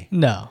a hoodie.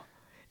 No.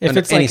 If Under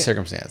it's any like,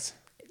 circumstance.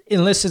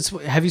 Unless it's,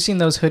 have you seen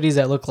those hoodies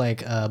that look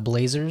like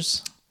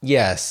blazers?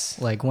 Yes.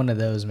 Like one of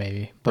those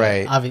maybe. But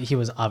Right. he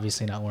was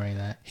obviously not wearing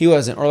that. He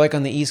wasn't. Or like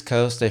on the East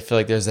Coast, I feel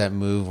like there's that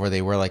move where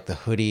they wear like the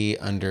hoodie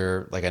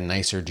under like a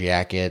nicer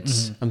jacket.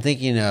 I'm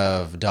thinking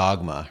of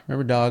Dogma.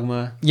 Remember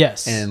Dogma?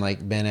 Yes. And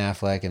like Ben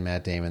Affleck and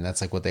Matt Damon.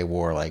 That's like what they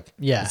wore. Like,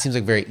 Yeah. It seems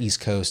like a very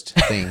East Coast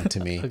thing to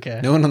me.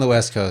 Okay. No one on the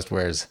West Coast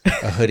wears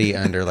a hoodie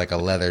under like a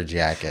leather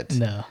jacket.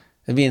 No.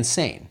 It'd be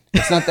insane.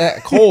 It's not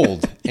that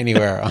cold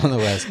anywhere on the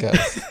West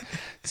Coast.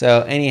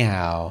 So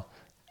anyhow,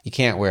 you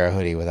can't wear a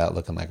hoodie without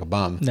looking like a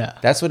bum. No.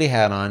 That's what he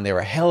had on. They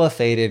were hella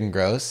faded and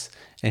gross.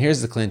 And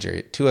here's the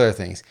clincher. Two other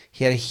things.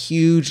 He had a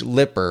huge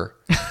lipper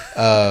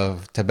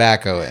of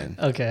tobacco in.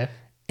 Okay.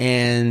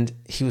 And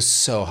he was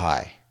so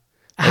high.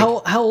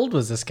 How old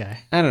was this guy?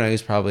 I don't know. He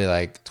was probably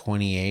like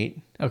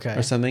 28 Okay.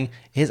 or something.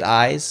 His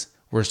eyes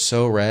were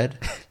so red.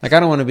 Like, I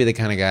don't want to be the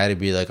kind of guy to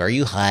be like, "Are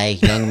you high,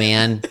 young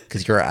man?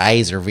 Because your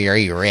eyes are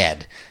very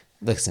red."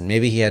 Listen,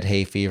 maybe he had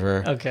hay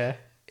fever. Okay.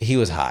 He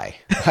was high.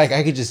 Like,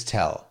 I could just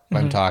tell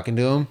when I'm talking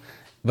to him.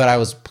 But I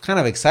was kind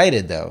of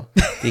excited, though,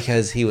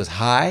 because he was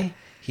high,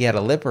 he had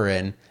a lipper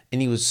in,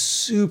 and he was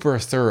super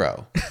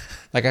thorough.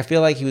 Like, I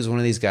feel like he was one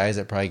of these guys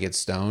that probably gets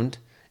stoned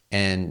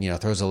and,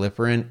 throws a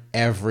lipper in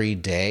every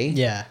day.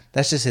 Yeah.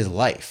 That's just his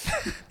life.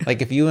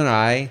 Like, if you and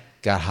I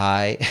got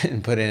high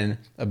and put in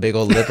a big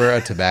old lipper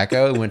of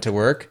tobacco and went to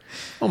work,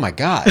 oh my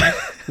God,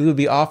 we would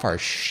be off our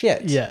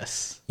shit.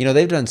 Yes.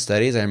 They've done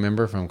studies, I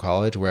remember from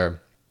college,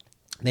 where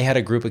they had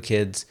a group of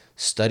kids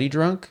study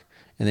drunk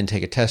and then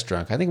take a test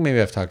drunk. I think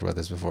maybe I've talked about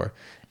this before.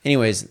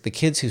 Anyways, the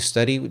kids who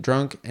studied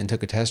drunk and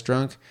took a test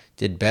drunk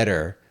did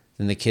better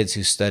than the kids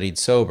who studied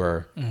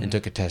sober and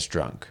took a test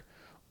drunk,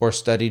 or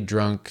studied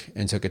drunk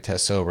and took a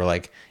test sober.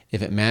 Like,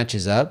 if it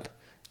matches up.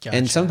 Gotcha.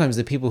 And sometimes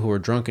the people who were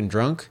drunk and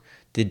drunk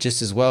did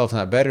just as well, if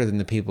not better, than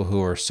the people who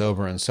were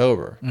sober and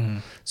sober.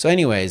 So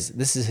anyways,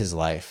 this is his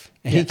life.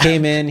 And he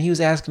came in, he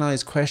was asking all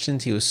these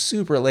questions. He was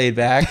super laid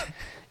back.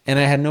 And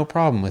I had no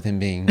problem with him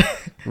being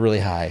really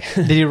high.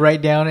 Did he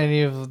write down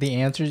any of the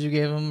answers you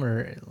gave him,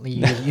 or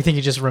you think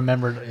he just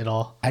remembered it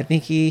all? I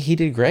think he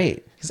did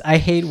great. Because I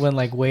hate when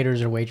like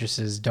waiters or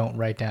waitresses don't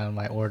write down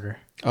my order.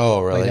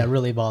 Oh, really? Like, that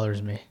really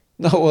bothers me.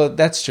 No, well,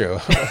 that's true.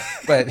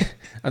 But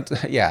I'm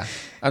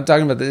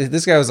talking about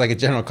this guy was like a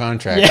general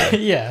contractor.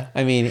 Yeah.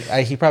 I mean,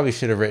 he probably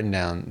should have written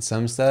down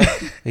some stuff.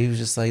 He was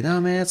just like,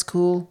 "No, man, it's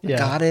cool. I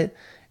got it."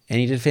 And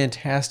he did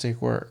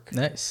fantastic work.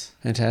 Nice.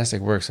 Fantastic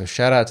work. So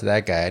shout out to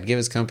that guy. I'd give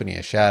his company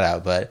a shout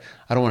out, but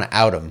I don't want to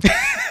out him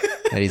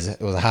that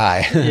he was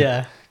high.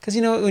 Yeah. Because,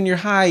 when you're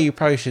high, you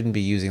probably shouldn't be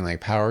using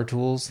like power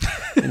tools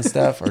and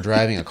stuff, or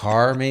driving a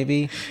car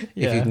maybe,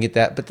 if you can get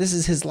that. But this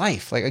is his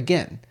life. Like,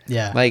 again,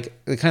 like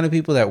the kind of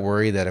people that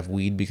worry that if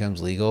weed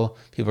becomes legal,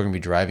 people are going to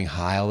be driving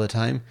high all the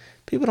time.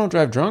 People don't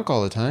drive drunk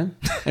all the time.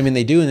 I mean,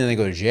 they do, and then they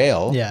go to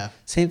jail. Yeah.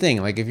 Same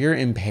thing. Like, if you're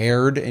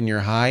impaired and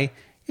you're high,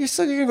 you're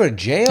going to go to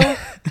jail.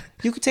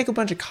 You could take a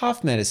bunch of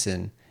cough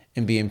medicine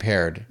and be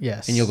impaired.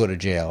 Yes. And you'll go to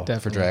jail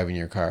for driving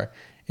your car.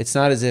 It's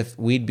not as if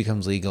weed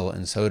becomes legal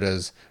and so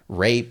does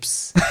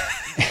rapes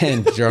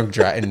and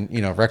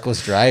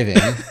reckless driving.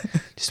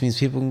 Just means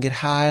people can get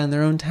high on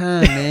their own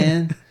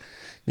time,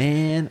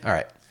 man. All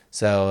right.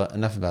 So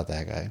enough about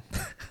that guy.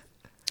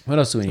 What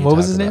else do we need to talk about? What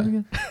was his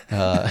name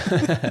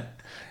again?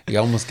 You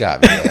almost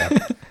got me.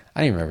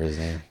 I didn't remember his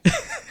name. I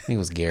think it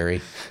was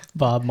Gary.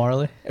 Bob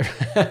Marley.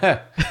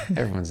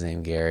 Everyone's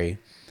named Gary.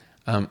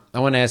 I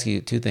want to ask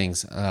you two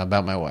things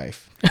about my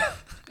wife.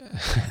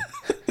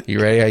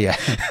 You ready? Yeah.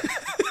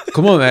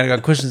 Come on, man. I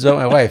got questions about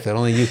my wife that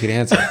only you could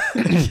answer.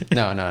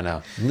 No.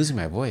 I'm losing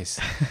my voice.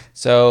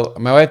 So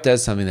my wife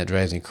does something that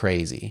drives me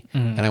crazy.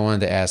 And I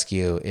wanted to ask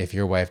you if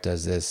your wife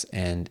does this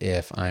and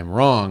if I'm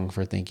wrong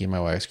for thinking my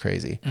wife's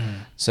crazy.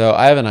 So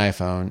I have an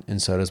iPhone,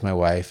 and so does my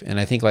wife. And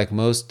I think like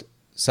most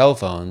cell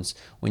phones,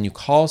 when you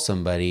call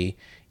somebody,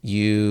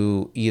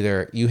 you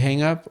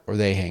hang up or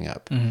they hang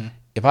up.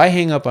 If I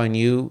hang up on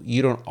you,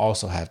 you don't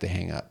also have to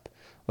hang up.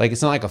 Like,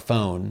 it's not like a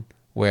phone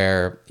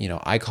where,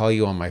 I call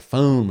you on my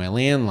phone, my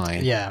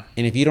landline. Yeah.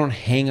 And if you don't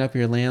hang up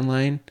your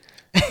landline,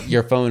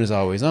 your phone is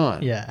always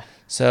on. Yeah.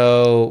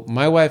 So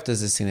my wife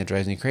does this thing that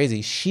drives me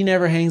crazy. She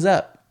never hangs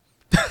up.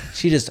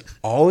 She just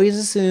always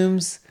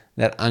assumes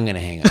that I'm going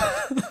to hang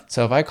up.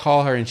 So if I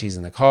call her and she's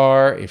in the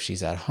car, if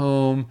she's at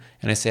home,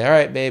 and I say, "All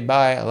right, babe,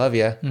 bye, I love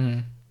you."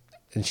 And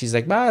she's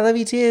like, "Bye, I love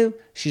you too."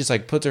 She just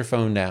like puts her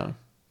phone down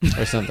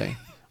or something.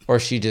 Or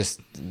she just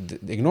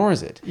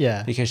ignores it.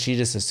 Yeah. Because she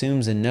just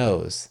assumes and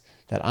knows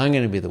that I'm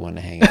going to be the one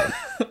to hang up.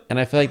 And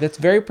I feel like that's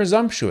very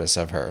presumptuous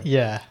of her.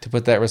 Yeah. To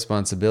put that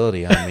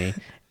responsibility on me.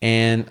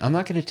 And I'm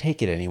not going to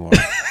take it anymore.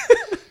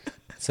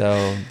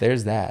 So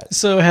there's that.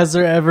 So has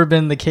there ever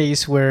been the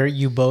case where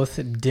you both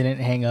didn't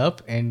hang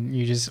up and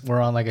you just were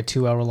on like a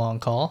 2-hour long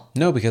call?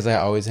 No, because I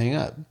always hang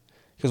up.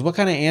 Because what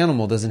kind of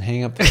animal doesn't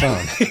hang up the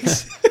phone?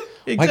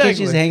 Exactly. Why can't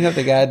you just hang up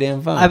the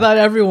goddamn phone? I thought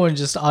everyone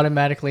just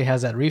automatically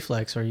has that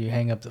reflex where you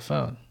hang up the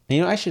phone.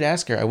 I should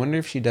ask her. I wonder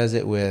if she does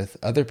it with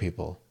other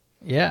people.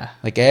 Yeah.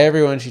 Like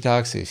everyone she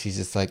talks to, she's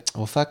just like,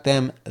 "Well, fuck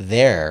them.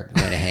 They're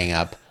going to hang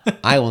up.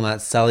 I will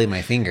not sully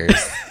my fingers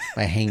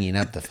by hanging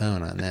up the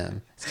phone on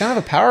them." It's kind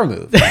of a power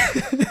move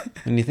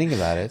when you think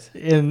about it.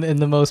 In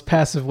the most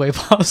passive way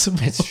possible.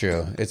 It's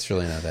true. It's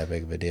really not that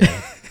big of a deal.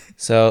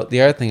 So the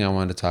other thing I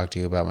wanted to talk to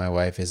you about my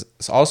wife is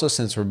also,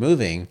 since we're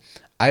moving,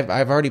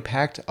 I've already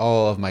packed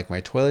all of my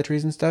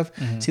toiletries and stuff.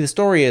 See, the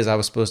story is I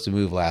was supposed to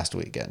move last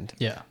weekend.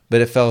 Yeah.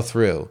 But it fell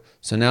through.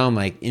 So now I'm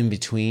like in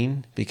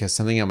between because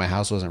something at my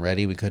house wasn't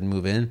ready. We couldn't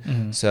move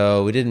in.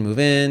 So we didn't move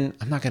in.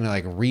 I'm not going to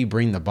like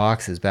re-bring the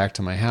boxes back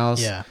to my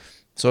house. Yeah.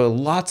 So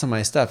lots of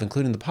my stuff,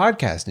 including the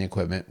podcasting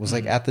equipment, was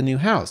like at the new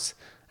house.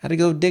 I had to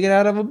go dig it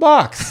out of a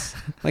box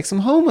like some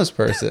homeless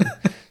person.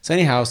 So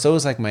anyhow, so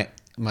was like my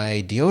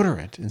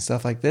deodorant and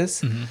stuff like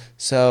this.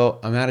 So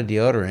I'm out of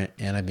deodorant,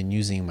 and I've been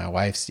using my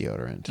wife's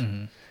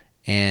deodorant.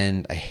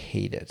 and I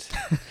hate it.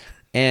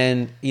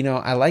 And, you know,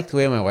 I like the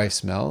way my wife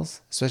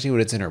smells, especially when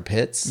it's in her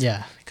pits.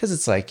 Yeah. Because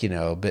it's like, you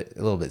know, a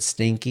little bit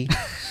stinky.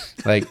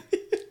 Like,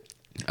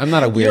 I'm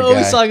not a weird You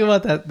always guy.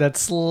 talk about that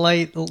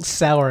slight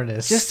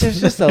sourness.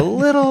 There's just a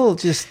little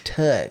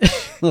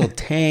touch, little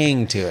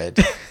tang to it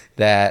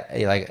that,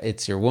 like,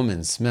 it's your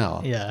woman's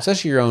smell. Yeah.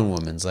 Especially your own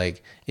woman's.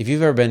 Like, if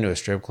you've ever been to a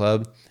strip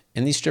club,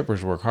 and these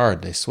strippers work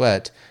hard, they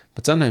sweat,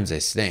 but sometimes they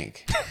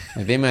stink.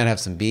 Like, they might have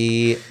some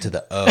B to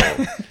the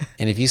O.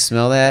 And if you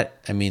smell that,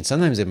 I mean,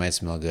 sometimes it might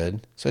smell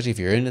good, especially if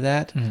you're into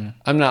that. Mm-hmm.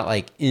 I'm not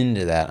like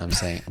into that, I'm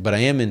saying, but I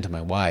am into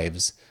my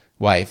wife's,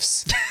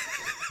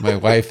 my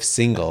wife's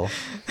single,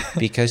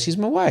 because she's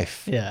my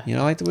wife. Yeah. You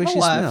know, I like the way My she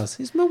wife. smells.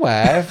 She's my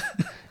wife.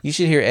 You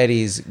should hear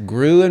Eddie's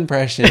Gru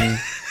impression.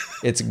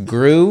 It's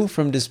Gru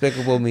from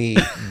Despicable Me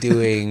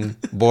doing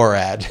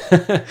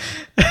Borat.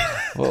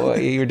 Well,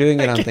 you were doing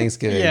it on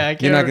Thanksgiving. Yeah, I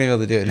can't. You're not going to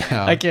be able to do it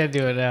now. I can't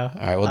do it now.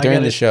 All right. Well,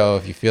 during the show,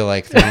 if you feel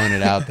like throwing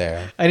it out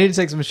there. I need to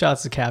take some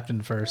shots of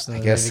Captain first. And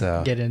I guess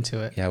so. Get into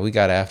it. Yeah, we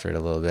got after it a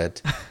little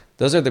bit.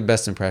 Those are the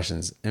best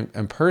impressions.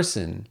 In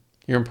person,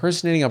 you're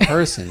impersonating a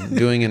person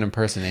doing an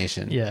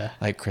impersonation. Yeah.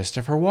 Like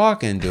Christopher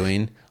Walken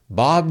doing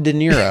Bob De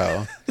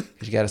Niro.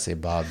 You got to say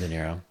Bob De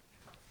Niro.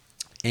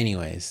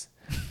 Anyways,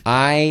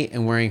 I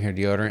am wearing her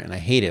deodorant and I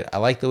hate it. I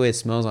like the way it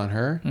smells on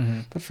her.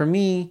 Mm-hmm. But for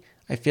me,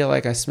 I feel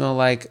like I smell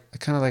like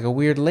kind of like a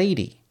weird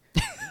lady.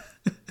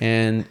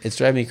 And it's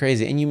driving me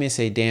crazy. And you may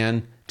say,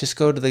 Dan, just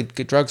go to the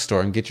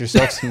drugstore and get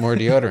yourself some more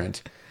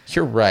deodorant.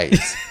 You're right.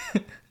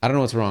 I don't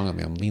know what's wrong with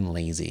me. I'm being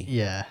lazy.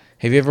 Yeah.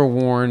 Have you ever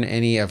worn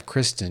any of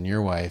Kristen,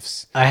 your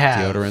wife's I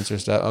have. deodorants or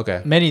stuff?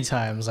 Okay. Many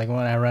times, like when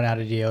I run out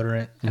of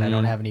deodorant and I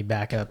don't have any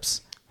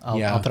backups,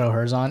 I'll throw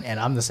hers on. And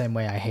I'm the same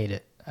way. I hate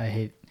it.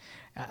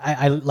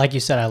 I like you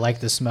said, I like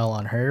the smell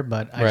on her,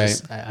 but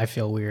I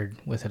feel weird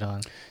with it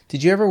on.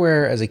 Did you ever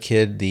wear as a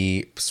kid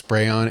the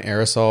spray-on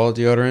aerosol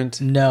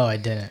deodorant? No, I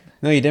didn't.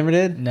 No, you never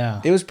did?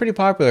 No. It was pretty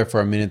popular for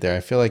a minute there.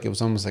 I feel like it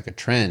was almost like a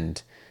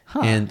trend.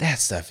 Huh. And that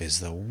stuff is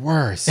the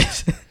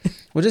worst.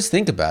 Well, just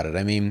think about it.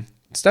 I mean,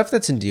 stuff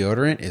that's in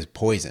deodorant is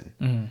poison.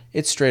 Mm-hmm.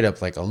 It's straight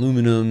up like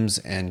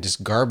aluminums and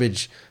just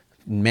garbage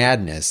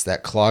madness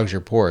that clogs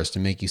your pores to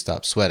make you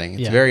stop sweating.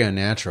 It's very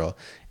unnatural.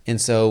 And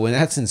so when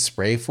that's in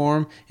spray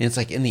form and it's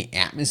like in the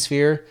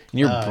atmosphere and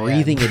you're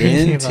breathing it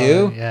in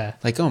too,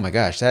 like, oh my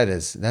gosh, that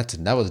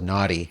was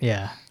naughty.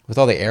 Yeah. With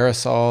all the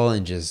aerosol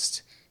and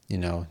just, you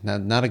know,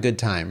 not a good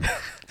time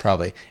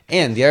probably.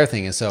 And the other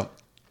thing is, so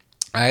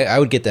I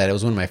would get that. It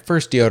was one of my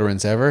first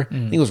deodorants ever. I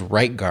think it was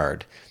Right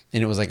Guard.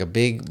 And it was like a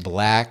big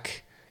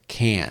black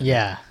can.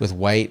 Yeah. With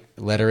white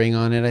lettering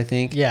on it, I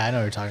think. Yeah, I know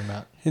what you're talking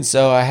about. And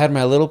so I had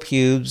my little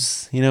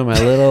pubes, you know, my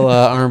little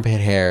armpit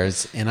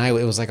hairs, and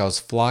it was like I was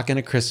flocking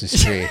a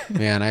Christmas tree.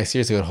 Man, I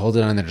seriously would hold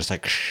it on there just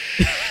like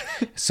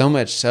so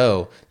much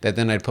so that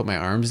then I'd put my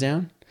arms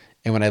down,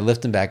 and when I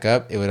lift them back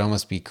up, it would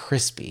almost be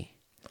crispy.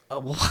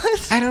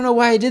 What? I don't know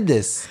why I did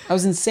this. I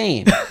was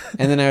insane.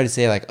 And then I would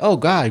say like, oh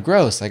God,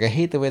 gross. Like I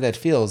hate the way that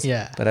feels.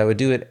 Yeah. But I would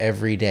do it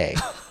every day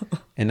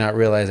and not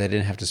realize I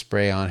didn't have to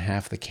spray on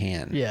half the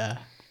can. Yeah.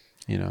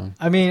 You know?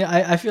 I mean,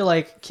 I feel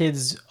like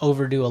kids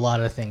overdo a lot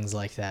of things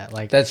like that.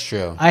 Like that's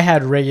true. I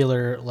had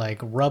regular like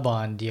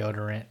rub-on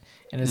deodorant,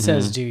 and it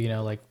says do, you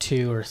know, like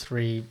 2 or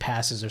 3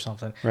 passes or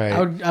something. Right.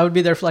 I would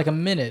be there for like a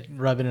minute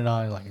rubbing it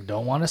on, like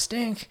don't want to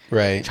stink.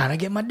 Right. Trying to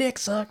get my dick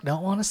sucked.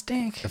 Don't want to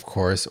stink. Of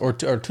course, or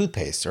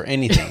toothpaste or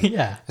anything.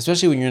 Yeah.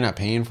 Especially when you're not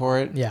paying for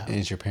it. Yeah. And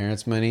it's your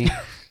parents' money.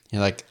 You're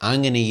like,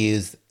 I'm going to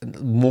use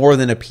more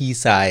than a pea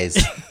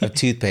size of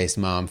toothpaste,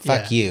 Mom.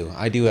 Fuck you.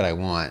 I do what I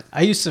want.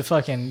 I used to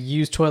fucking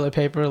use toilet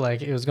paper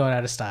like it was going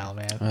out of style,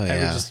 man. Oh, I would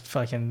yeah. just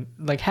fucking,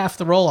 like half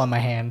the roll on my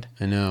hand.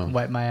 I know.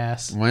 Wipe my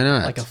ass. Why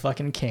not? Like a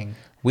fucking king.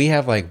 We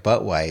have like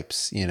butt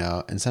wipes, you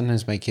know, and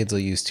sometimes my kids will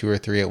use 2 or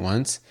 3 at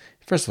once.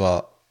 First of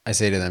all, I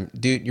say to them,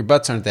 dude, your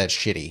butts aren't that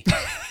shitty.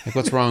 Like,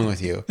 what's wrong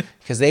with you?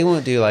 Because they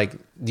won't do like,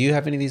 do you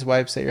have any of these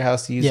wipes at your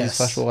house? Do you use these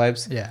flushable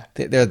wipes? Yeah.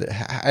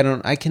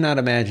 I cannot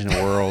imagine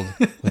a world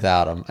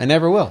without them. I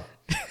never will.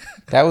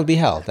 That would be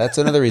hell. That's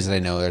another reason I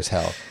know there's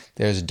hell.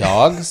 There's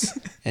dogs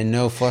and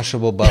no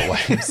flushable butt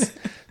wipes.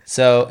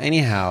 So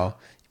anyhow,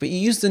 but you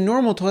use the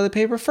normal toilet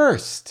paper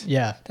first.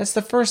 Yeah. That's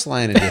the first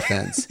line of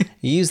defense.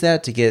 You use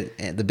that to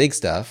get the big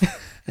stuff.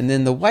 And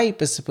then the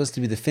wipe is supposed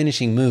to be the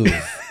finishing move.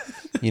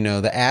 You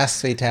know, the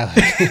ass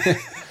fatality.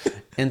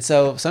 And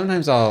so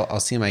sometimes I'll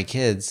see my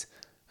kids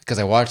because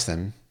I watch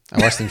them.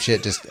 I watch them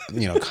shit just,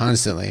 you know,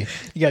 constantly.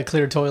 You got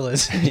clear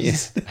toilets.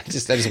 Yes, I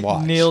just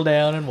watch. Kneel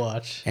down and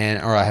watch.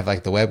 Or I have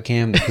like the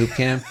webcam, the poop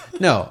cam.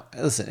 No,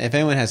 listen, if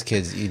anyone has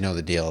kids, you know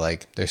the deal.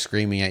 Like they're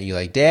screaming at you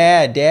like,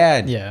 Dad,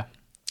 Dad. Yeah.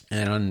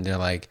 And they're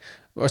like,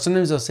 or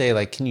sometimes they'll say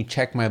like, can you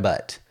check my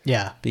butt?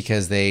 Yeah.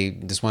 Because they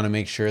just want to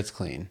make sure it's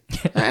clean.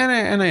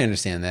 and I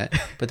understand that.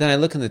 But then I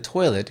look in the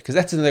toilet, because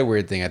that's another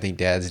weird thing I think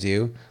dads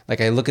do.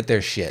 Like I look at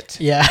their shit.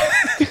 Yeah.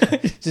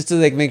 Just to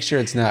like make sure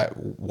it's not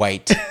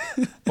white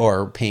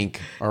or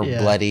pink or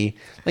bloody.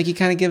 Like you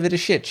kind of give it a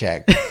shit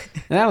check.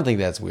 And I don't think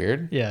that's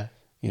weird. Yeah.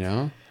 You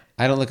know?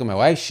 I don't look at my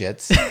wife's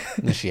shits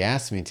unless she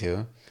asks me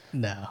to.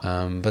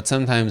 No. But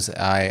sometimes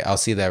I'll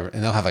see that,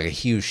 and they'll have like a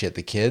huge shit,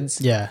 the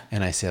kids. Yeah.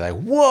 And I say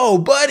like, "Whoa,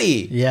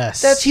 buddy!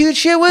 Yes. That huge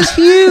shit was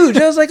huge.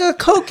 That was like a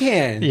Coke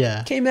can.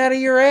 Yeah. Came out of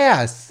your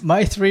ass."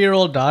 My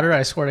 3-year-old daughter,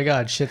 I swear to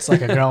God, shit's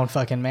like a grown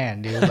fucking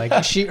man, dude. Like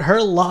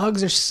her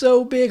logs are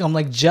so big. I'm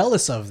like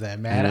jealous of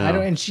them, man. I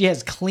know. And she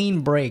has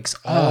clean breaks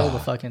all the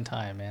fucking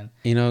time, man.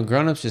 You know,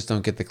 grown-ups just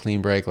don't get the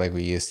clean break like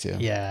we used to.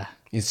 Yeah.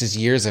 It's just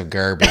years of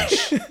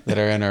garbage that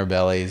are in our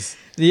bellies.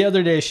 The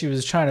other day, she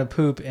was trying to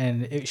poop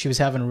and she was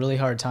having a really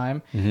hard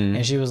time,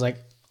 and she was like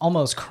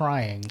almost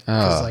crying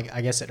because like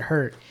I guess it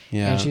hurt.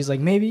 Yeah. And she's like,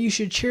 maybe you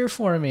should cheer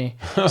for me.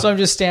 So I'm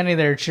just standing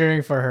there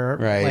cheering for her.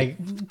 Right.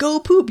 Like, go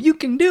poop, you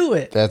can do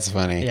it. That's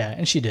funny. Yeah,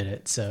 and she did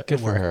it. So Good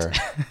it for worked.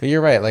 her. But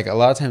you're right. Like a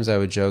lot of times I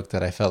would joke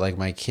that I felt like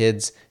my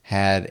kids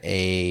had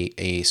a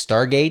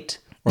Stargate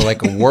or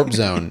like a warp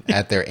zone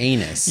at their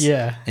anus.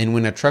 Yeah. And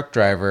when a truck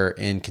driver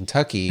in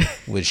Kentucky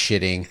was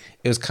shitting,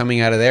 it was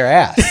coming out of their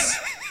ass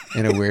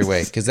in a weird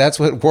way. Because that's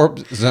what warp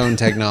zone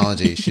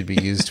technology should be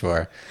used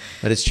for.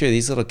 But it's true.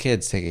 These little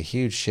kids take a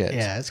huge shit.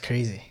 Yeah, it's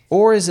crazy.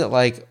 Or is it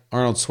like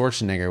Arnold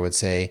Schwarzenegger would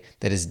say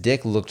that his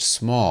dick looked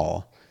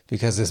small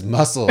because his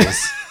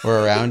muscles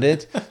were around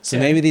it? So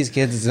maybe these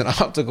kids, it's an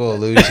optical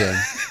illusion.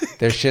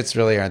 Their shits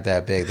really aren't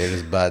that big. Their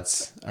just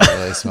butts are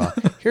really small.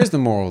 Here's the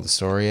moral of the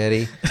story,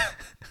 Eddie.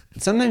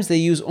 Sometimes they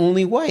use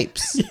only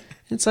wipes.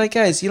 It's like,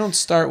 guys, you don't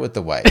start with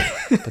the wipe.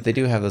 But they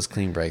do have those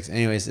clean breaks.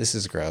 Anyways, this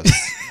is gross.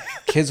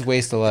 Kids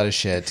waste a lot of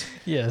shit.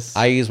 Yes.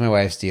 I use my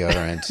wife's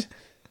deodorant.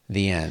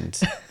 The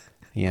end.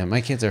 Yeah,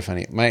 my kids are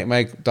funny.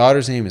 My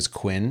daughter's name is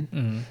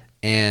Quinn,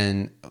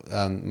 and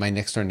my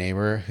next door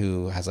neighbor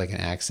who has like an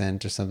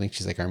accent or something,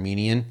 she's like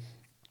Armenian.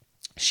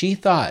 She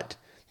thought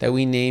that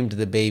we named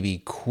the baby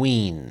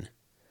Queen,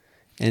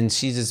 and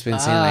she's just been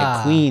saying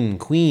like Queen,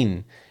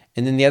 Queen.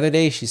 And then the other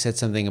day she said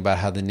something about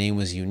how the name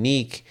was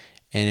unique,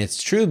 and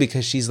it's true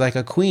because she's like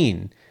a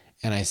queen.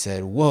 And I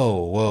said,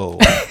 whoa,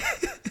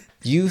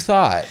 you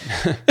thought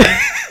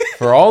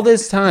for all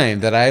this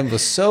time that I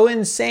was so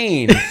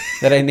insane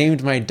that I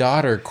named my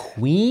daughter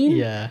Queen?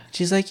 Yeah.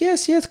 She's like,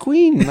 yes,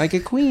 Queen, like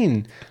a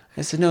queen.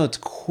 I said, no, it's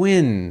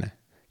Quinn.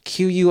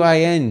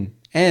 Quinn.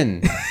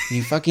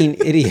 You fucking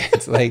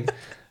idiot. Like,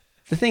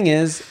 the thing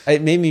is,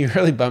 it made me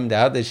really bummed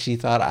out that she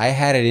thought I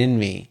had it in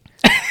me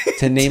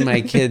to name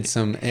my kid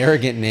some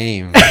arrogant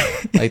name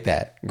like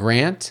that.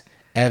 Grant,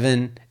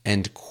 Evan,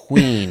 and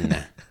Queen.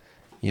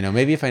 You know,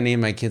 maybe if I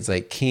name my kids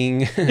like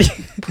King,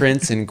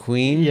 Prince, and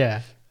Queen.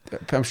 Yeah.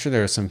 I'm sure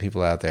there are some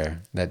people out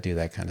there that do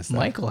that kind of stuff.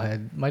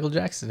 Michael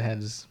Jackson had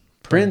his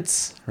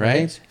Prince,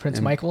 right? Prince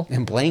and, Michael.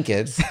 And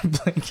blankets.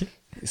 Blanket.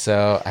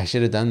 So I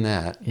should have done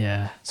that.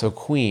 Yeah. So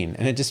Queen.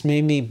 And it just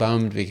made me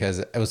bummed because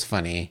it was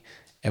funny.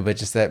 But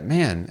just that,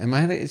 man,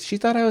 she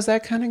thought I was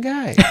that kind of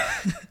guy.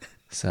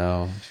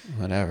 So,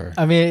 whatever.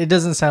 I mean, it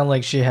doesn't sound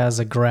like she has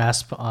a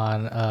grasp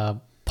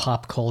on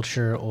pop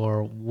culture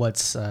or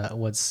what's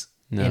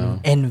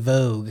in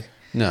vogue.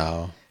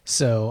 No.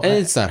 So And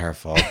it's not her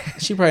fault.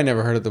 She probably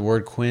never heard of the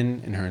word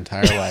Quinn in her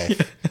entire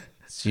life.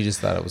 She just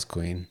thought it was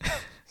Queen.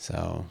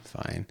 So,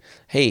 fine.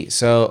 Hey,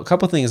 so a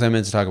couple things I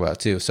meant to talk about,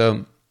 too.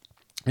 So,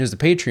 there's the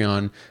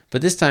Patreon,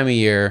 but this time of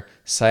year,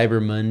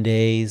 Cyber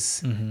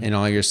Mondays and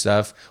all your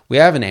stuff, we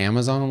have an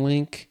Amazon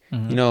link.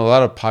 You know, a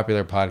lot of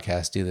popular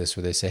podcasts do this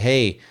where they say,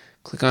 hey,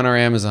 click on our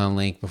Amazon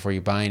link before you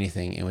buy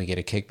anything and we get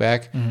a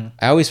kickback.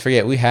 I always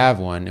forget we have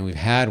one and we've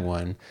had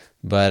one,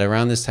 but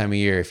around this time of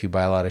year, if you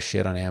buy a lot of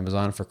shit on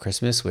Amazon for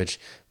Christmas, which,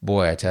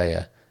 boy, I tell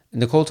you,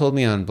 Nicole told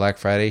me on Black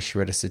Friday, she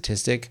read a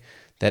statistic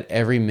that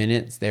every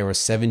minute there were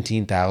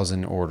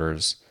 17,000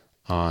 orders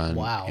on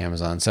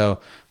Amazon. So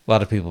a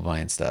lot of people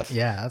buying stuff.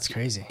 Yeah, that's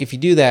crazy. If you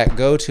do that,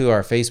 go to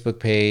our Facebook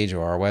page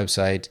or our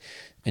website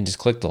and just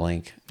click the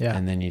link. Yeah.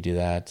 And then you do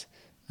that.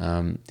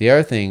 The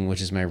other thing,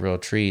 which is my real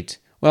treat,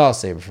 well, I'll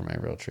save it for my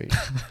real treat.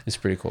 It's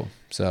pretty cool.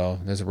 So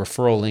there's a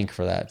referral link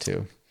for that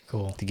too.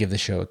 Cool. To give the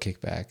show a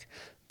kickback.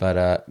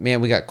 But man,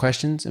 we got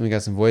questions and we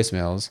got some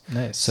voicemails.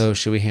 Nice. So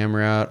should we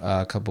hammer out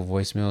a couple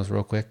voicemails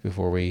real quick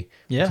before we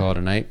call it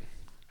a night?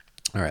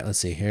 All right, let's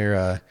see.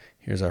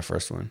 Here's our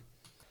first one.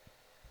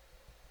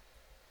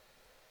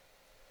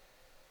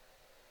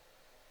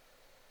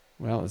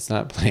 Well, it's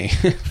not playing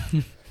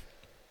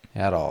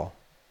at all.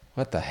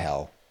 What the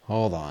hell?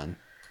 Hold on.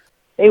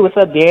 Hey, what's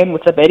up, Dan?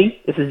 What's up, Eddie?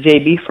 This is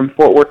JB from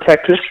Fort Worth,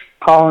 Texas,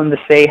 calling to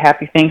say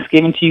happy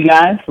Thanksgiving to you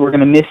guys. We're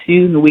going to miss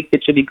you in the week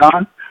that you'll be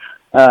gone,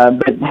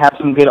 but have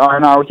some good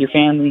R&R with your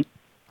family.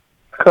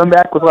 Come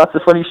back with lots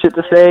of funny shit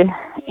to say,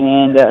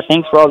 and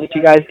thanks for all that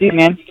you guys do,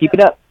 man. Keep it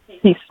up.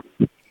 Peace.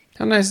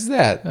 How nice is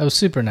that? That was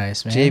super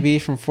nice, man.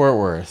 JB from Fort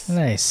Worth.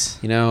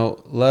 Nice. You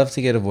know, love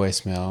to get a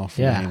voicemail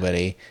from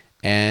anybody.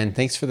 And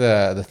thanks for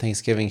the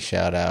Thanksgiving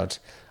shout out.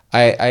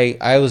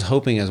 I was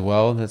hoping as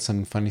well that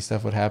some funny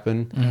stuff would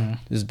happen.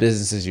 It was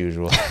business as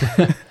usual.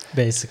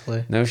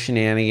 Basically. No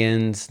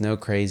shenanigans, no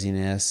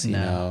craziness. You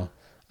know,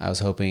 I was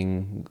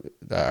hoping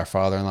that our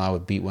father-in-law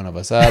would beat one of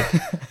us up,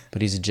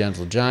 but he's a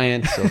gentle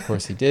giant, so of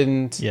course he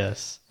didn't.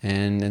 Yes.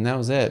 And that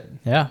was it.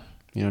 Yeah.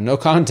 No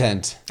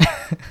content.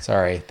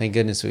 Sorry. Thank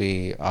goodness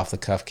we off the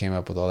cuff came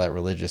up with all that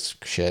religious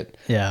shit.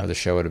 Yeah. Or the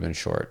show would have been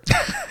short.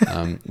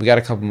 We got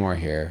a couple more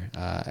here.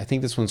 I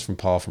think this one's from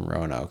Paul from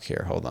Roanoke.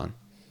 Here, hold on.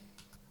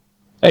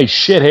 Hey,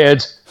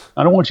 shitheads.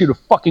 I don't want you to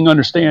fucking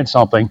understand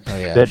something.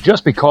 That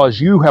just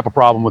because you have a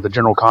problem with a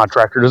general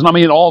contractor does not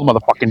mean all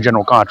motherfucking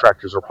general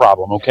contractors are a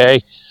problem,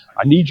 okay?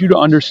 I need you to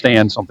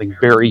understand something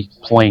very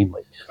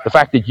plainly. The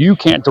fact that you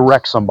can't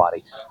direct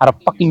somebody how to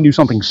fucking do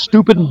something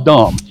stupid and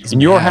dumb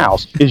in your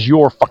house is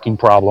your fucking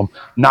problem,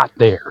 not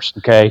theirs,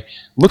 okay?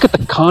 Look at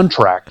the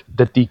contract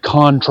that the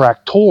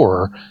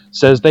contractor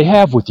says they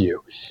have with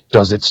you.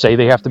 Does it say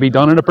they have to be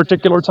done in a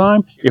particular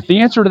time? If the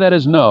answer to that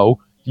is no,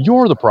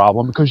 you're the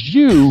problem because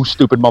you,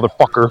 stupid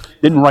motherfucker,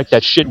 didn't write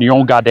that shit in your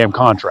own goddamn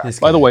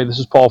contract. By the way, this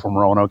is Paul from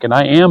Roanoke, and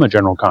I am a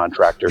general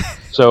contractor.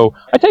 So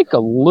I take a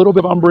little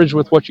bit of umbrage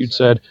with what you'd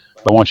said,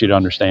 but I want you to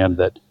understand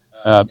that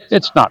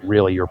it's not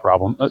really your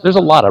problem. There's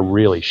a lot of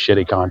really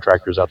shitty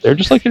contractors out there,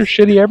 just like there's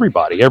shitty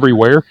everybody,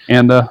 everywhere.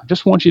 And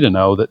just want you to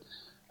know that,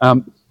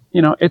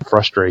 it's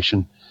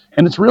frustration.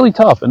 And it's really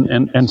tough.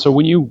 And so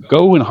when you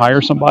go and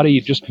hire somebody, you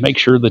just make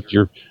sure that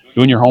you're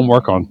doing your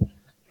homework on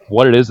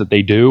what it is that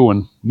they do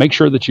and make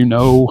sure that you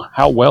know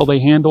how well they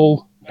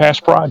handle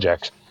past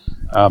projects.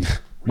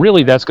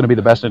 Really, that's going to be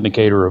the best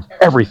indicator of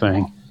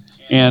everything.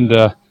 And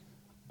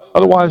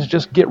otherwise,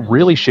 just get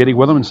really shitty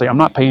with them and say, I'm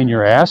not paying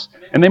your ass.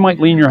 And they might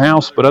lean your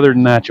house, but other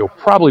than that, you'll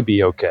probably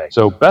be okay.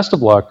 So best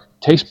of luck.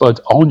 Taste buds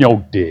on your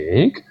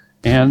dick.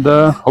 And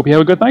hope you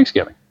have a good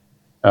Thanksgiving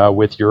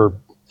with your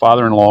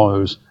father-in-law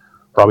who's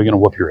probably going to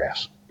whoop your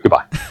ass.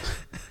 Goodbye.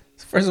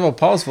 First of all,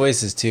 Paul's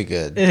voice is too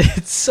good.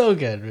 It's so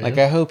good, man. Like,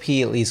 I hope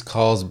he at least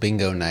calls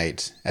bingo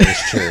night at his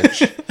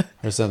church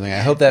or something. I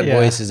hope that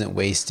voice isn't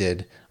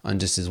wasted on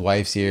just his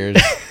wife's ears,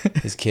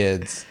 his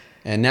kids,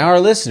 and now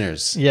our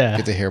listeners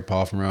get to hear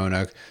Paul from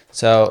Roanoke.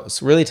 So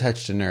it's really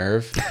touched a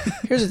nerve.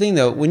 Here's the thing,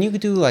 though. When you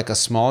do, like, a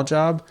small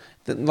job,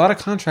 a lot of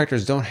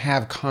contractors don't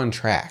have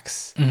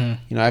contracts.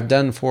 Mm-hmm. I've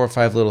done 4 or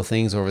 5 little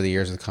things over the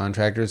years with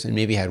contractors and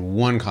maybe had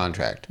one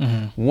contract,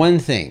 one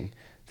thing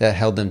that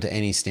held them to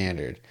any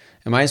standard.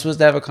 Am I supposed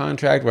to have a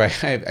contract where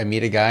I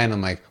meet a guy and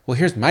I'm like, well,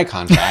 here's my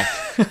contract.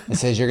 It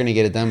says you're going to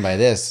get it done by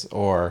this,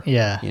 or,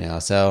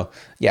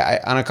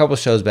 on a couple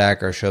shows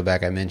back or show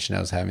back, I mentioned I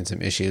was having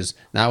some issues,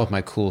 not with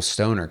my cool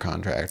stoner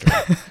contractor,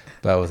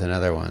 but with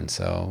another one.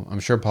 So I'm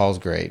sure Paul's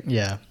great.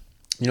 Yeah.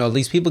 At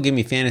least people give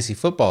me fantasy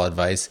football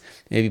advice.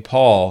 Maybe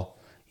Paul,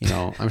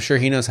 I'm sure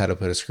he knows how to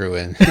put a screw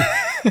in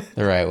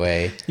the right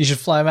way. You should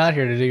fly him out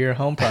here to do your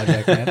home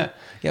project, man.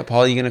 Yeah,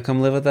 Paul, you going to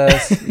come live with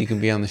us? You can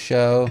be on the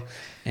show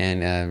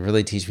and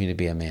really teach me to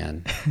be a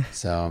man.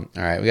 So,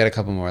 all right, we got a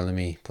couple more. Let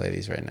me play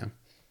these right now.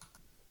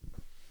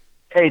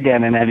 Hey,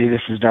 Dan and Eddie,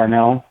 this is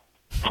Darnell.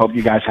 Hope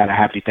you guys had a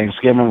happy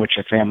Thanksgiving with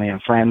your family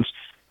and friends.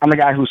 I'm the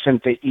guy who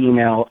sent the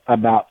email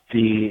about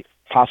the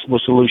possible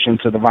solution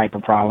to the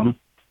Viper problem.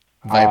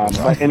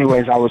 But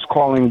anyways, I was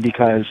calling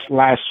because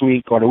last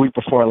week or the week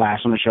before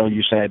last on the show,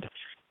 you said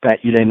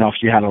that you didn't know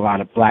if you had a lot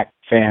of black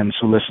fans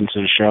who listen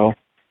to the show.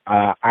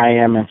 I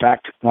am, in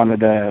fact, one of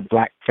the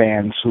black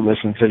fans who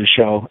listen to the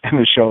show, and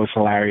the show is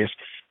hilarious.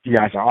 You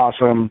guys are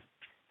awesome.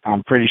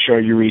 I'm pretty sure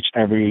you reach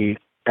every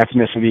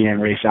ethnicity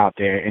and race out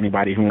there,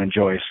 anybody who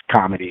enjoys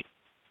comedy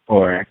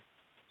or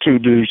two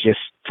dudes just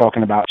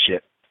talking about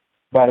shit.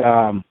 But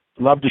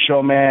love the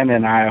show, man,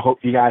 and I hope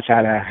you guys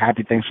had a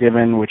happy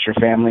Thanksgiving with your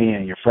family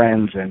and your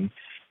friends and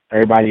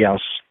everybody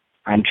else.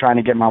 I'm trying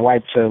to get my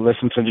wife to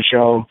listen to the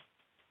show,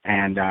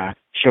 and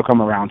she'll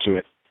come around to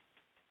it.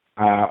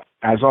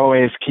 As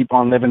always, keep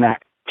on living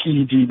that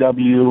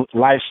PGW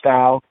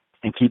lifestyle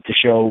and keep the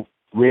show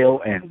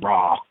real and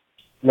raw.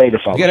 Later,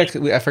 folks.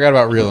 I forgot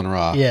about real and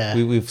raw. Yeah.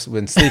 We've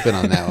been sleeping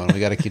on that one. We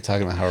got to keep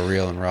talking about how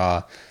real and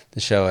raw the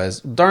show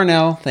is.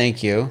 Darnell,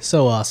 thank you.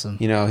 So awesome.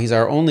 He's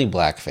our only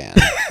black fan.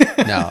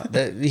 No,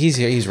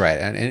 he's right.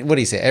 And what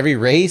do you say? Every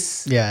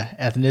race? Yeah,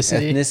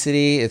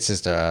 ethnicity. It's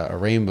just a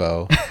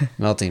rainbow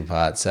melting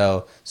pot.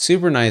 So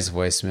super nice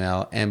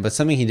voicemail. But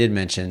something he did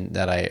mention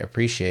that I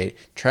appreciate,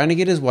 trying to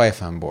get his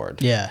wife on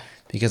board. Yeah.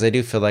 Because I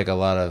do feel like a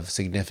lot of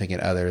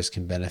significant others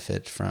can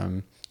benefit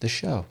from the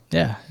show.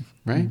 Yeah.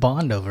 Right?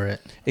 Bond over it.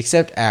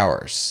 Except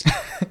ours.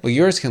 Well,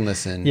 yours can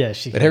listen. Yeah,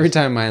 but every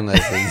time mine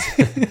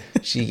listens,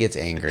 she gets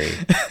angry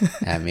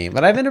at me.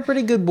 But I've been a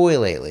pretty good boy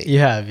lately. You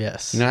have,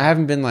 yes. I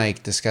haven't been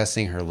like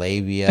discussing her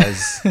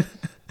labias,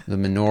 the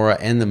menorah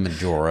and the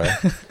majora.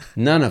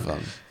 None of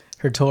them.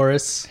 Her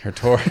Taurus. Her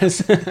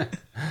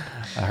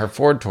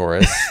Ford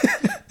Taurus.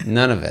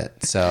 None of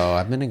it. So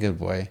I've been a good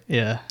boy.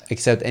 Yeah.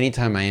 Except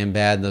anytime I am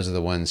bad, those are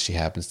the ones she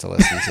happens to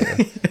listen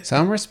to. So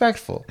I'm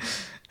respectful.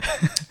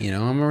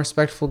 I'm a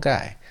respectful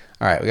guy.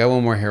 All right, we got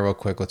one more here real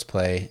quick. Let's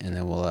play, and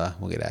then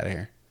we'll get out of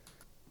here.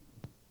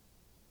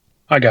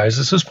 Hi, guys.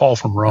 This is Paul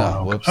from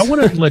Roanoke. I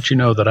want to let you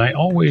know that I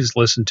always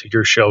listen to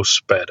your show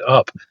sped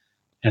up.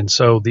 And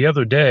so the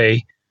other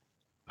day,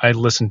 I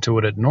listened to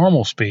it at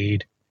normal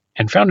speed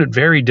and found it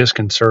very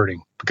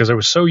disconcerting because I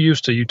was so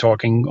used to you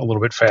talking a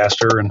little bit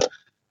faster and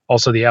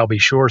also the Al B.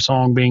 Sure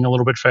song being a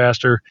little bit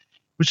faster.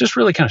 It was just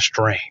really kind of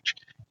strange.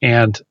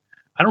 And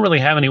I don't really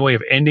have any way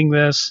of ending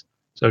this,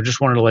 so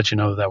just wanted to let you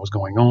know that was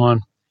going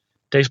on.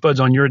 Taste buds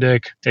on your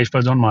dick, taste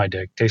buds on my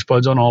dick, taste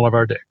buds on all of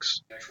our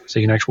dicks.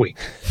 See you next week.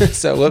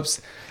 So, whoops.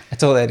 I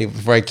told Eddie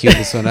before I queued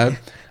this one up,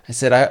 I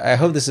said, I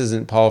hope this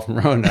isn't Paul from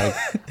Roanoke.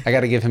 I got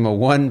to give him a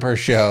 1 per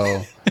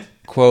show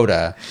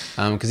quota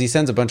because he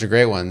sends a bunch of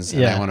great ones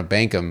and I want to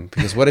bank him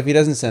because what if he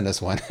doesn't send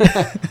us one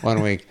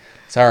 1 week?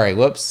 Sorry,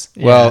 whoops.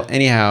 Yeah. Well,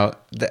 anyhow,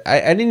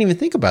 I didn't even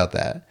think about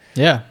that.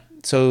 Yeah.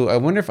 So I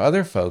wonder if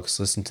other folks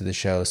listen to the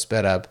show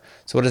sped up.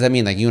 So what does that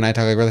mean? Like you and I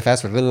talk like really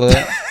fast?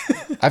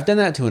 I've done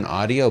that to an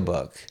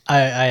audiobook.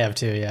 I have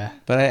too, yeah.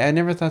 But I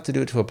never thought to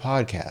do it to a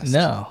podcast.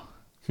 No.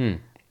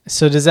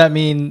 So does that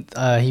mean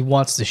he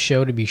wants the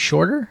show to be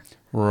shorter?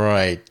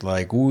 Right,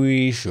 like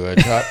we should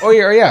talk. Oh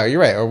yeah,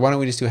 you're right. Or why don't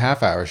we just do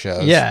half-hour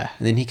shows? Yeah.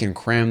 And then he can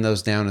cram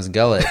those down his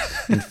gullet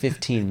in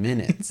 15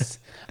 minutes.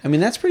 I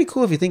mean, that's pretty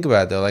cool if you think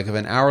about it, though. Like if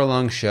an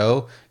hour-long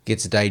show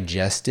gets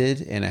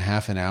digested in a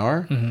half an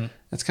hour,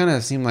 that's kind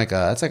of seemed like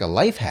that's like a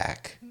life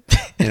hack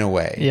in a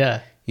way.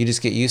 Yeah. You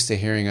just get used to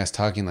hearing us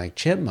talking like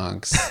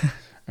chipmunks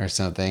or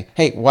something.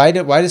 Hey, why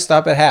just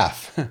stop at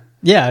half?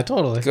 Yeah,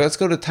 totally. Let's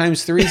go to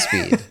times 3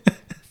 speed.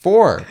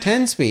 4,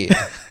 10 speed.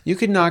 You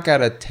could knock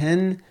out a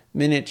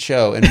 10-minute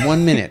show in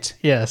 1 minute.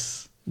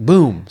 Yes.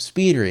 Boom.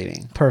 Speed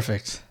reading.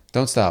 Perfect.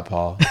 Don't stop,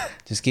 Paul.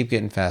 Just keep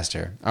getting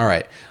faster. All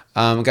right.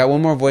 Got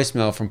one more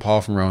voicemail from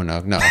Paul from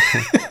Roanoke. No.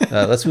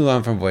 Let's move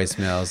on from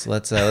voicemails.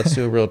 Let's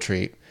do a real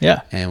treat.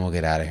 Yeah. And we'll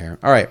get out of here.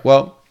 All right.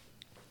 Well,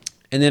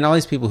 and then all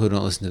these people who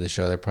don't listen to the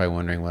show, they're probably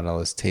wondering what all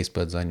this taste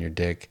buds on your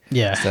dick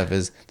stuff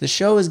is. The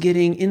show is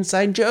getting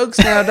inside jokes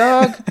now,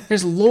 dog.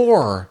 There's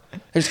lore.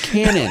 There's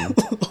canon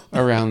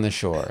around the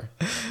show.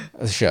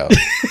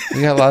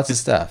 We got lots of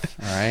stuff.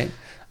 All right.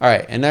 All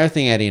right. Another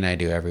thing Eddie and I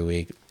do every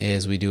week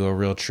is we do a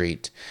real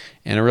treat.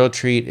 And a real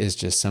treat is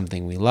just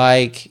something we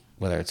like,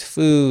 whether it's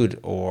food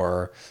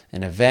or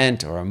an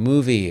event or a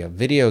movie, a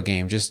video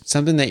game, just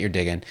something that you're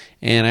digging.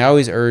 And I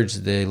always urge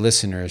the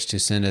listeners to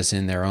send us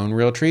in their own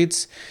real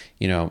treats.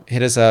 You know,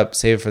 hit us up,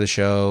 save it for the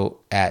show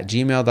at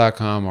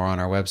gmail.com or on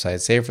our website,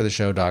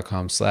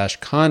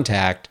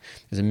 savefortheshow.com/contact.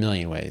 There's a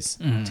million ways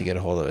to get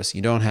a hold of us.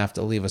 You don't have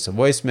to leave us a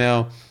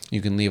voicemail. You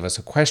can leave us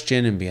a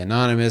question and be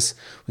anonymous.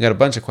 We got a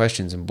bunch of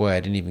questions, and boy, I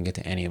didn't even get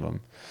to any of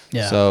them.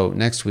 Yeah. So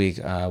next week,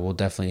 we'll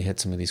definitely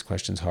hit some of these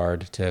questions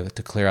hard to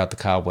clear out the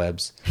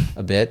cobwebs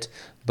a bit.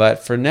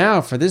 But for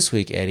now, for this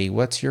week, Eddie,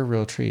 what's your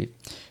real treat?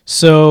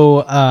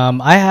 So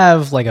I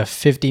have like a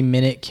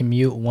 50-minute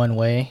commute one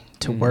way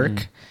to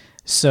work.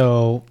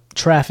 So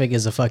traffic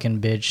is a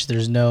fucking bitch.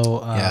 There's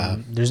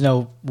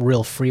no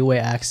real freeway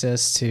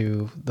access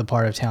to the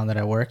part of town that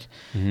I work.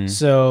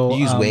 So you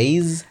use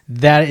Waze?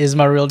 That is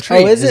my real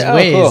treat. Oh, is it?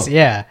 Waze, cool.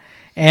 Yeah.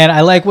 And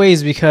I like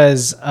Waze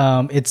because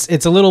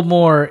it's a little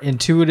more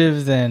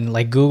intuitive than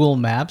like Google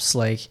Maps.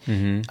 Like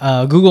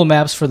Google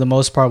Maps, for the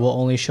most part, will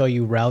only show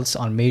you routes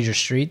on major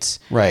streets.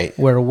 Right.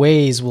 Where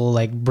Waze will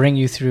like bring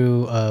you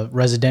through a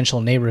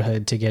residential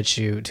neighborhood to get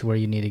you to where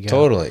you need to go.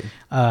 Totally.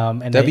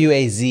 And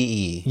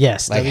WAZE.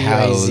 Yes. Like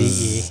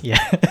WAZE. Yeah.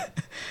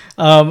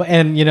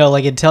 And you know,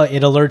 like it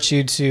alerts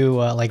you to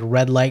like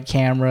red light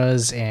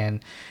cameras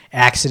and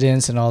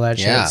accidents and all that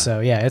shit. So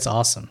yeah, it's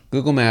awesome.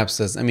 Google Maps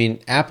does. I mean,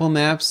 Apple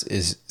Maps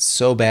is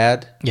so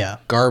bad. Yeah.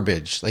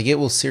 Garbage. Like it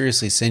will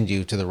seriously send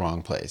you to the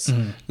wrong place.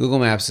 Google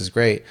Maps is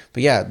great.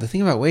 But yeah, the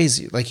thing about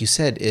Waze, like you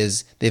said,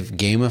 is they've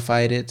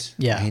gamified it.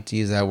 Yeah. I hate to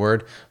use that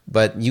word,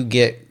 but you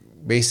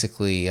get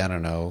basically, I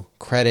don't know,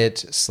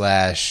 credit /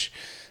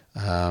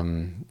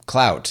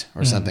 clout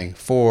or something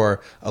for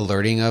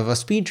alerting of a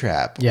speed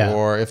trap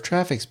or if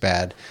traffic's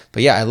bad.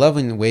 But yeah, I love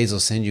when Waze will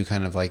send you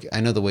kind of like,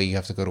 I know the way you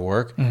have to go to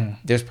work.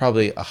 There's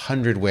probably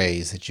 100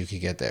 ways that you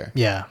could get there.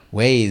 Yeah.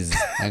 Waze.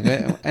 I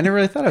never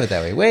really thought of it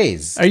that way.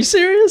 Waze. Are you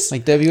serious?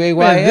 Like WAYS.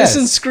 Man, this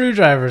and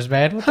screwdrivers,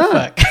 man. What the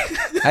fuck?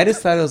 I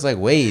just thought it was like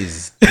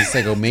Waze. It's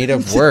like a made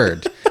up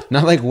word.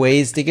 Not like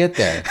ways to get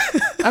there.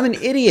 I'm an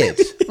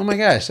idiot. Oh my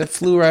gosh, that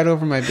flew right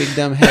over my big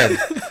dumb head.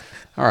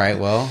 All right,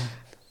 well,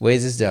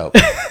 Waze is dope.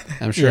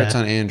 I'm sure it's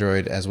on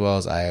Android as well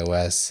as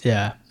iOS.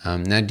 Yeah.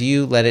 Now, do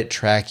you let it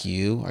track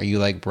you? Are you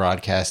like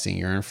broadcasting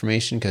your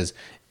information? Because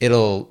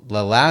it'll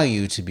allow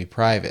you to be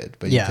private,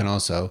 but you can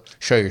also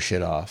show your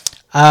shit off.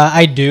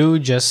 I do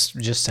just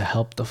to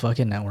help the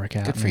fucking network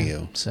out. Good for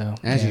you. So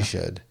as you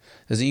should.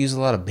 Does it use a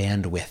lot of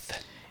bandwidth?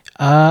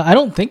 I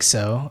don't think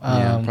so.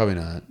 Yeah, probably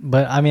not.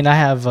 But I mean, I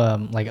have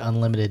like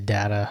unlimited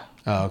data.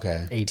 Oh,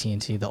 okay.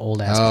 AT&T, the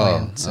old ass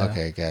plan. So.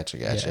 Okay, gotcha.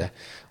 Yeah.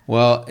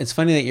 Well, it's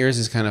funny that yours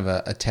is kind of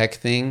a tech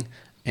thing,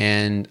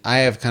 and I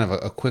have kind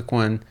of a quick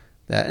one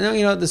that, no,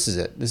 you know, this is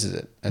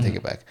it. I take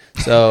it back.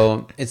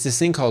 So it's this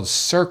thing called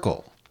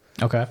Circle.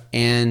 Okay.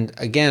 And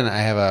again, I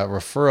have a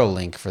referral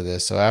link for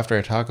this. So after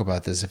I talk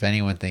about this, if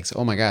anyone thinks,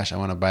 oh my gosh, I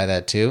want to buy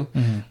that too,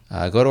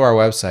 go to our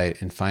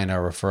website and find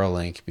our referral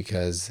link,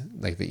 because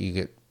like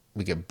that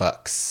we get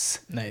bucks.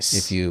 Nice.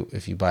 If you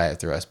buy it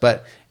through us.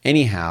 But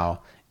anyhow,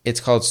 it's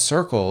called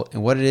Circle,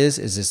 and what it is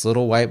this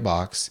little white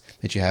box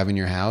that you have in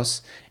your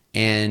house,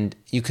 and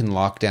you can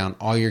lock down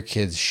all your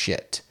kids'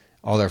 shit.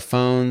 all their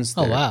phones,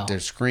 Oh, wow. their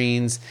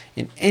screens,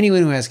 and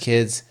anyone who has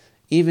kids,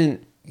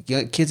 even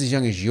kids as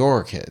young as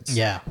your kids,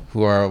 Yeah.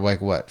 who are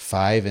like what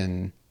 5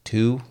 and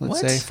 2,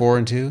 let's What? say 4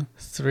 and 2.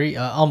 3,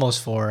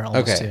 almost 4,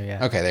 almost Okay. 2.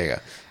 Yeah. Okay, there you go.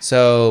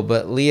 So,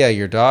 but Leah,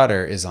 your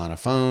daughter, is on a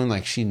phone.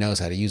 Like she knows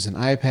how to use an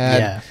iPad.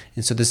 Yeah.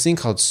 And so this thing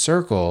called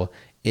Circle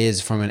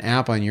is from an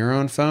app on your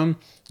own phone.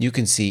 You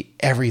can see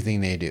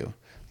everything they do.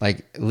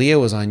 Like Leah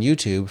was on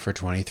YouTube for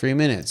 23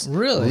 minutes.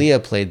 Really? Leah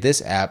played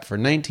this app for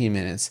 19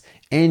 minutes.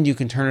 And you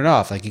can turn it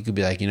off. Like you could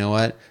be like, you know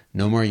what?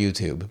 No more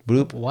YouTube.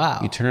 Boop. Wow.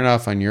 You turn it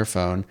off on your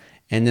phone.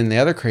 And then the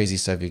other crazy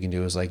stuff you can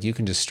do is like you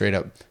can just straight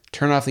up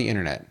turn off the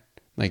internet.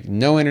 Like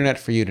no internet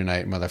for you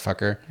tonight,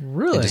 motherfucker.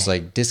 Really? And just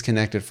like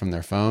disconnect it from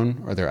their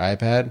phone or their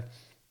iPad.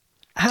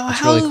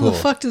 How really cool. the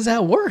fuck does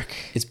that work?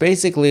 It's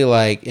basically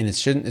like, and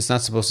it's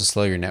not supposed to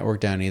slow your network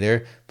down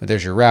either, but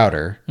there's your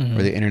router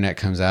where the internet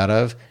comes out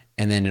of,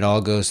 and then it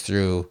all goes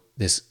through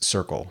this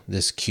circle,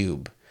 this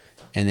cube,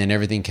 and then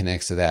everything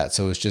connects to that.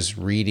 So it's just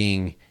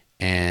reading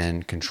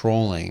and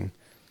controlling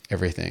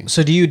everything.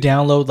 So do you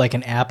download like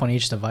an app on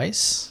each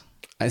device?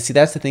 I see,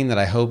 that's the thing that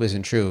I hope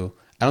isn't true.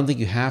 I don't think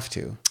you have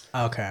to.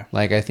 Okay.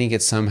 Like, I think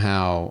it's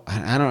somehow,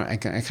 I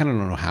kind of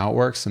don't know how it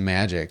works, the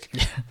magic.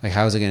 Like,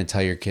 how is it going to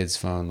tell your kid's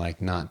phone, like,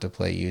 not to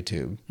play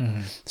YouTube?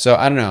 So,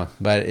 I don't know,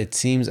 but it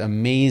seems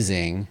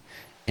amazing.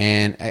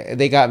 And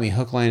they got me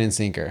hook, line, and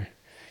sinker.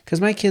 Because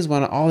my kids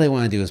all they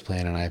want to do is play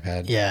on an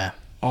iPad. Yeah.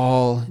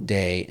 All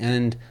day.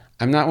 And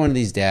I'm not one of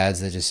these dads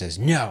that just says,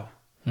 no.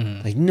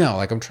 Like, no.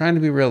 Like, I'm trying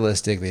to be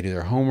realistic. They do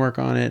their homework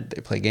on it. They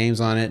play games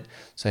on it.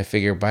 So I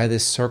figure buy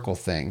this Circle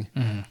thing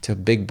to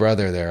big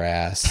brother their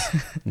ass,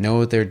 know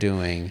what they're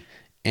doing.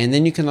 And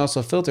then you can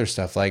also filter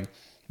stuff. Like,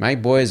 my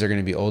boys are going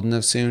to be old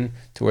enough soon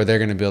to where they're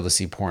going to be able to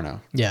see porno.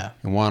 Yeah.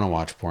 And want to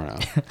watch porno.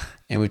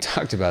 And we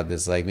talked about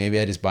this. Like, maybe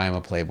I just buy them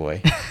a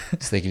Playboy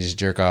so they can just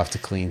jerk off to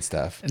clean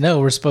stuff.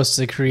 No, we're supposed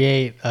to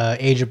create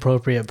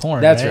age-appropriate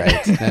porn. That's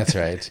right. That's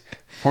right.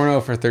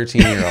 Porno for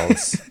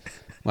 13-year-olds.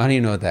 Well, I don't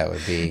even know what that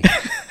would be.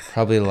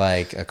 Probably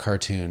like a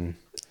cartoon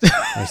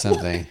or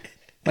something.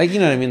 Like, you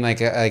know what I mean?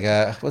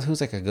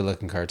 Who's like a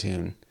good-looking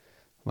cartoon?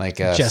 Like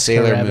Jessica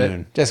Sailor Rabbit.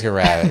 Moon. Jessica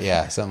Rabbit,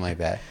 yeah, something like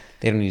that.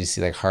 They don't need to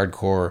see like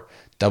hardcore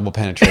double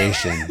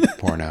penetration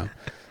porno.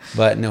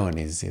 But no one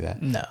needs to see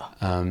that. No.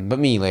 But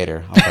me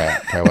later.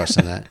 I'll probably watch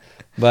some of that.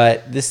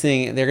 But this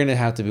thing, they're going to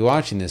have to be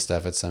watching this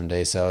stuff at some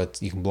day. So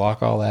you can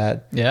block all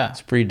that. Yeah.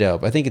 It's pretty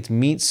dope. I think it's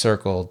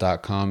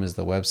meetcircle.com is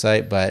the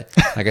website. But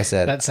like I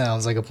said, That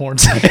sounds like a porn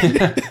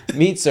site.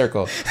 Meat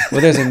Circle.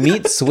 Well, there's a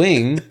Meat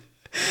Swing.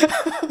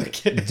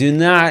 Okay. Do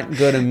not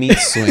go to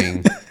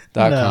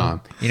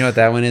meatswing.com. You know what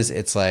that one is?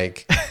 It's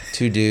like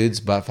two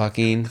dudes butt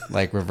fucking,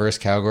 like reverse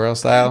cowgirl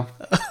style.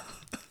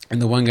 And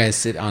the one guy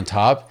sit on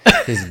top.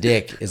 His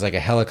dick is like a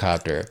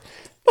helicopter.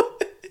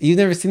 You've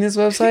never seen this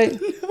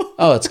website?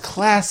 Oh, it's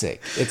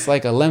classic. It's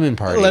like a lemon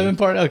party. Lemon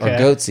Party, okay. Or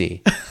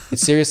Goatsy.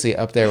 It's seriously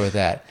up there with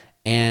that.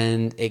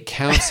 And it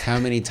counts how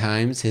many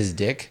times his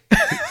dick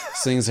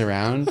swings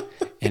around.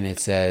 And it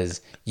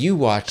says, you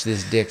watch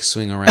this dick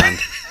swing around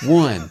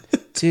 1,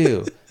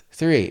 2,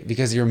 3.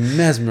 Because you're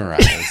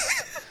mesmerized.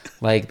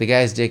 Like, the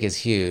guy's dick is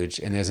huge.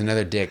 And there's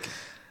another dick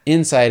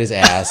inside his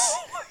ass.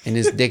 And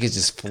his dick is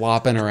just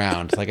flopping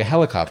around like a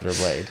helicopter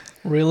blade.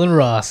 Real and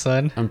raw,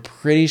 son. I'm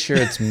pretty sure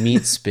it's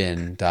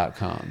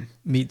meatspin.com.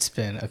 Meat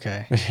spin.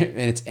 Okay. And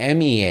it's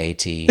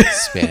MEAT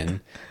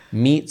spin.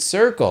 Meat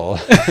Circle,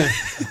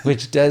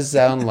 which does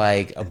sound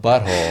like a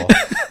butthole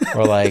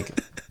or like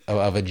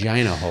a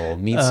vagina hole.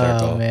 Meat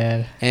Circle. Oh,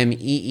 man.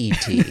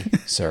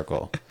 MEET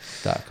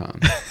circle.com.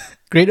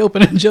 Great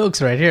opening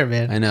jokes right here,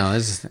 man. I know.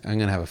 I'm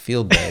going to have a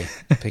field day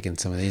picking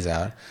some of these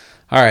out.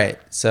 All right.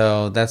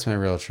 So that's my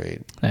real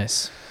treat.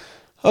 Nice.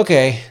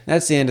 Okay,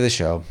 that's the end of the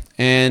show.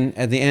 And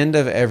at the end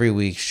of every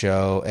week's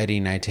show, Eddie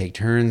and I take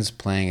turns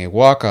playing a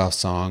walk-off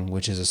song,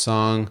 which is a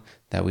song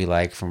that we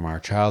like from our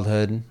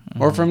childhood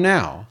or from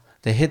now.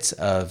 The hits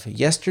of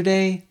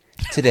yesterday,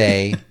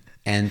 today,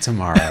 and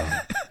tomorrow.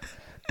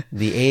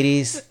 The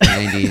 80s,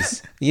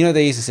 90s. You know what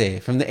they used to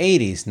say? From the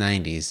 80s,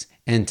 90s,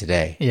 and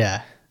today.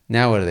 Yeah.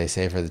 Now what do they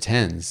say for the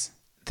 10s?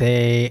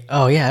 I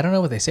don't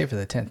know what they say for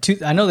the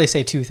 10s. I know they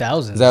say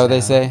 2000s. Is that what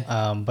they say?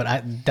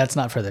 But that's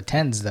not for the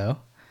 10s, though.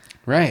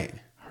 Right.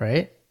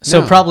 Right?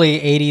 So No. probably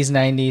 80s,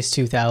 90s,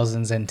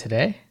 2000s, and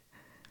today?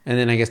 And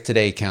then I guess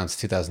today counts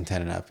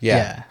 2010 and up. Yeah.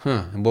 Yeah.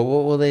 Huh. And what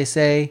will they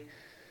say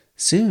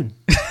soon?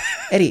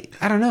 Eddie,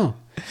 I don't know.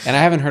 And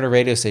I haven't heard a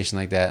radio station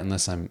like that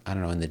unless I'm, I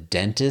don't know, in the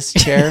dentist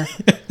chair.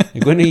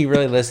 Like, when are you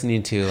really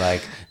listening to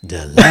like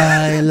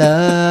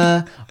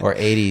Delilah or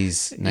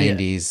 80s,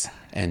 90s,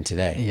 and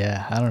today?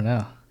 Yeah, I don't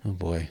know. Oh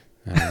boy.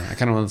 I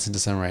kind of want to listen to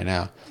some right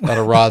now. A lot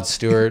of Rod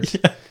Stewart,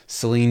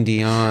 Celine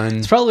Dion.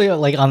 It's probably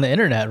like on the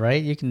internet,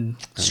 right? You can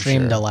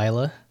stream sure.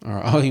 Delilah. You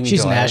mean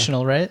She's Delilah?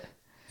 national, right?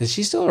 Is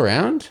she still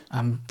around?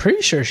 I'm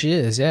pretty sure she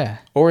is, yeah.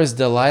 Or is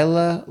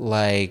Delilah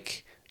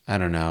like, I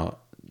don't know,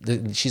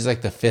 she's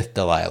like the fifth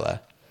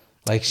Delilah.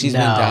 Like she's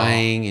been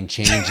dying and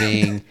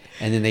changing,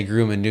 and then they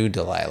groom a new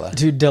Delilah.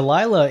 Dude,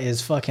 Delilah is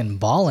fucking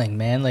balling,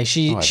 man. Like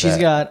she's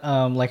got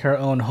like her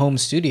own home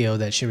studio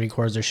that she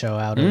records her show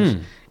out of,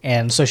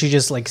 and so she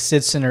just like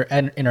sits in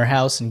her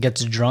house and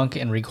gets drunk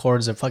and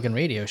records a fucking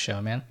radio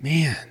show, man.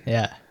 Man,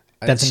 yeah,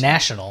 that's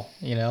national,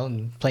 you know,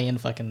 and playing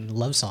fucking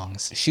love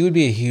songs. She would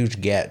be a huge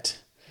get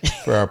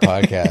for our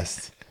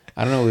podcast.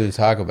 I don't know what we would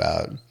talk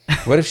about.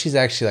 What if she's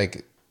actually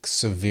like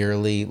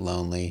severely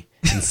lonely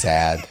and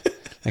sad?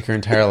 Like her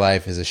entire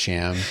life is a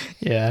sham.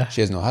 Yeah.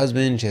 She has no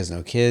husband. She has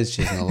no kids.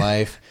 She has no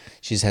life.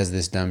 She just has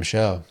this dumb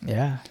show.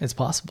 Yeah, it's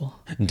possible.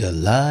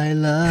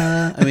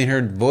 Delilah. I mean,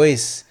 her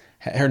voice,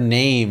 her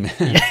name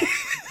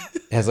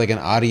has like an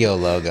audio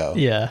logo.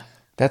 Yeah.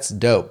 That's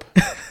dope.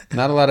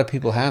 Not a lot of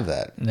people have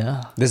that.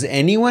 No. Does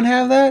anyone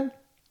have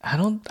that? I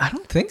don't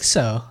think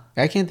so.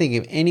 I can't think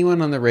of anyone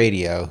on the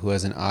radio who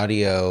has an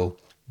audio,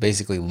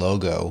 basically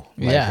logo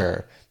like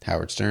her.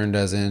 Howard Stern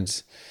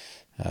doesn't.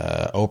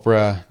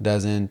 Oprah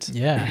doesn't.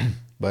 Yeah.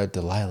 But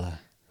Delilah.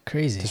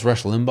 Crazy. Does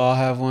Rush Limbaugh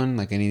have one?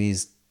 Like any of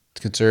these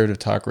conservative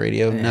talk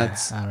radio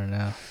nuts? I don't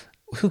know.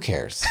 Who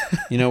cares?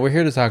 You know, we're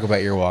here to talk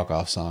about your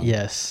walk-off song.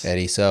 Yes.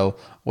 Eddie. So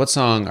what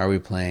song are we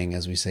playing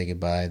as we say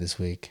goodbye this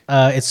week?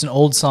 It's an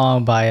old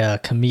song by a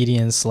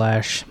comedian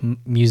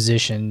 /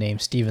 musician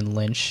named Stephen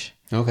Lynch.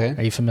 Okay.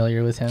 Are you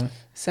familiar with him?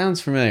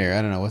 Sounds familiar.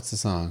 I don't know. What's the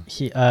song?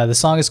 The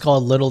song is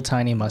called Little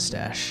Tiny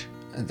Mustache.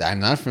 I'm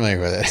not familiar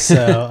with it.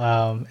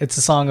 So it's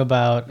a song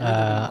about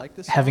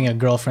having a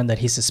girlfriend that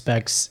he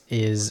suspects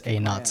is a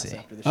Nazi.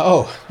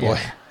 Oh, boy.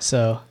 Yeah.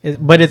 So,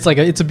 but it's like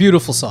it's a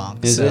beautiful song.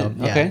 Is it?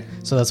 Okay.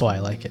 Yeah. So that's why I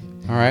like it.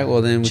 All right.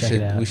 Well, then we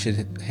Check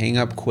should hang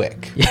up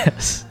quick.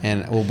 Yes.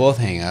 And we'll both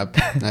hang up,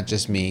 not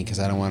just me, because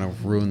I don't want to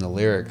ruin the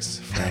lyrics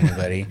for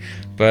anybody.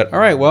 But all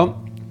right.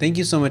 Well, thank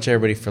you so much,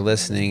 everybody, for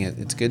listening.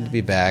 It's good to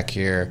be back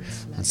here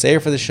on Say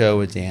It for the Show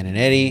with Dan and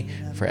Eddie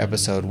for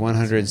episode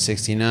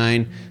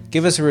 169.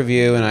 Give us a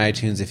review in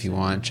iTunes if you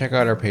want. Check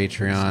out our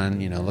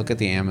Patreon. You know, look at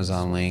the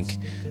Amazon link.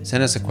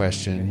 Send us a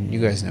question. You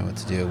guys know what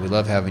to do. We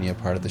love having you a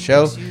part of the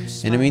show,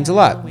 and it means a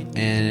lot.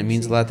 And it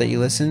means a lot that you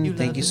listen.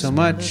 Thank you so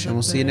much, and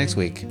we'll see you next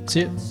week.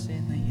 See you.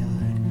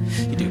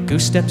 You do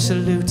goose-step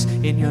salutes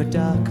in your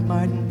Doc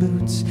Marten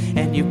boots,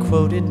 and you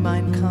quoted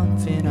Mein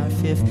Kampf in our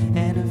 5th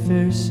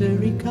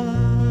anniversary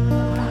card.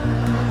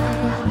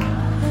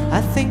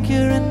 I think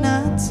you're a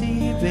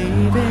Nazi,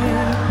 baby.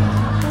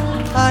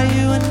 Are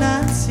you a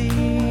Nazi?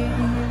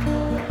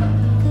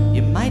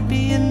 You might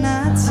be a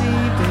Nazi,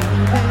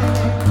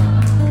 baby.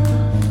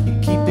 You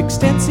keep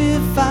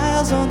extensive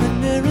files on the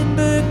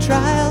Nuremberg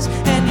trials,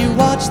 and you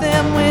watch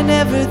them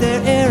whenever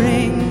they're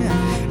airing.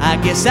 I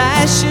guess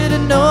I should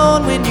have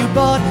known when you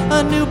bought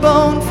a new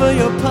bone for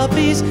your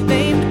puppies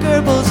named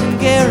Goebbels and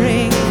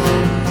Goering.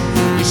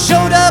 You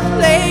showed up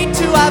late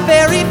to our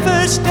very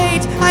first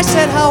date. I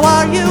said, how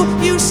are you?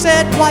 You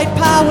said, white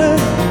power.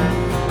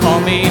 Call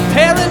me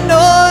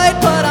paranoid,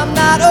 but I'm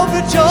not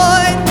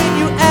overjoyed when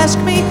you ask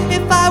me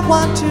if I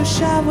want to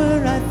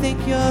shower. I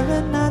think you're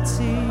a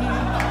Nazi.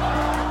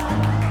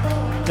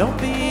 Don't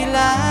be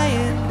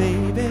lying,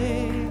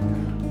 baby.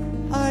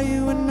 Are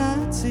you a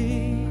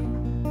Nazi?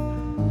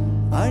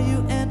 Are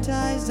you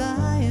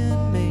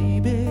anti-Zion,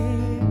 maybe?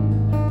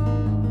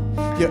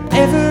 Your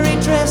every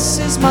dress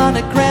is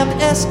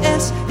monogrammed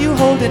SS. You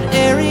hold an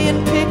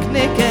Aryan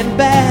picnic and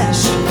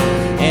bash.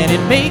 And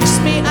it makes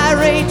me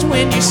irate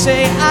when you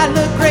say I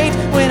look great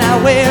when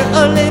I wear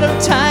a little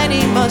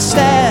tiny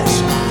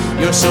mustache.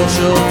 Your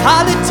social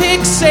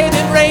politics say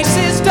that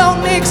races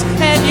don't mix,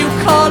 and you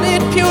call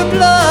it pure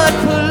blood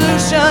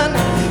pollution.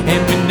 And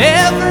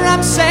whenever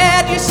I'm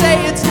sad, you say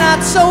it's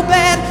not so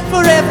bad.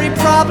 For every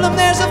problem,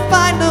 there's a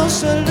final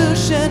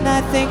solution.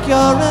 I think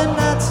you're a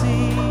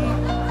Nazi.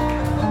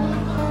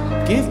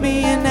 Give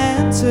me an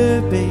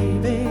answer,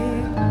 baby.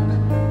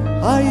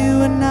 Are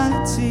you a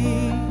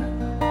Nazi?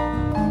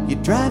 You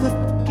drive a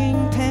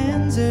fucking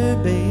Panzer,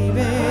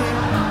 baby.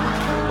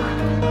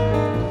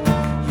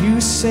 You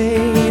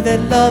say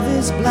that love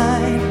is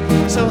blind,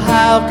 so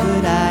how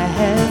could I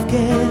have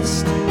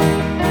guessed?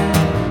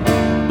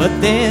 But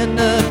then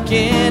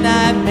again,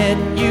 I met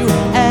you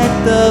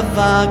at the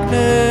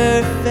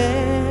Wagner Fest.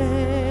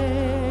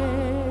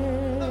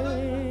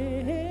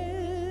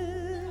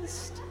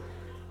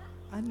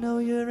 I know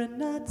you're a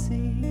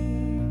Nazi,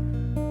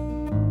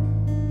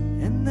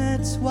 and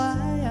that's why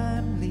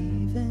I'm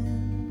leaving.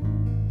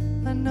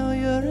 I know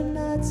you're a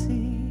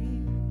Nazi,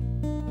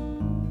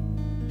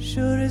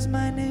 sure as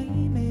my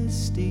name is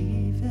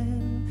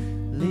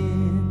Stephen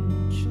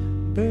Lynch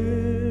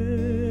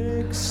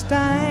Bergstein.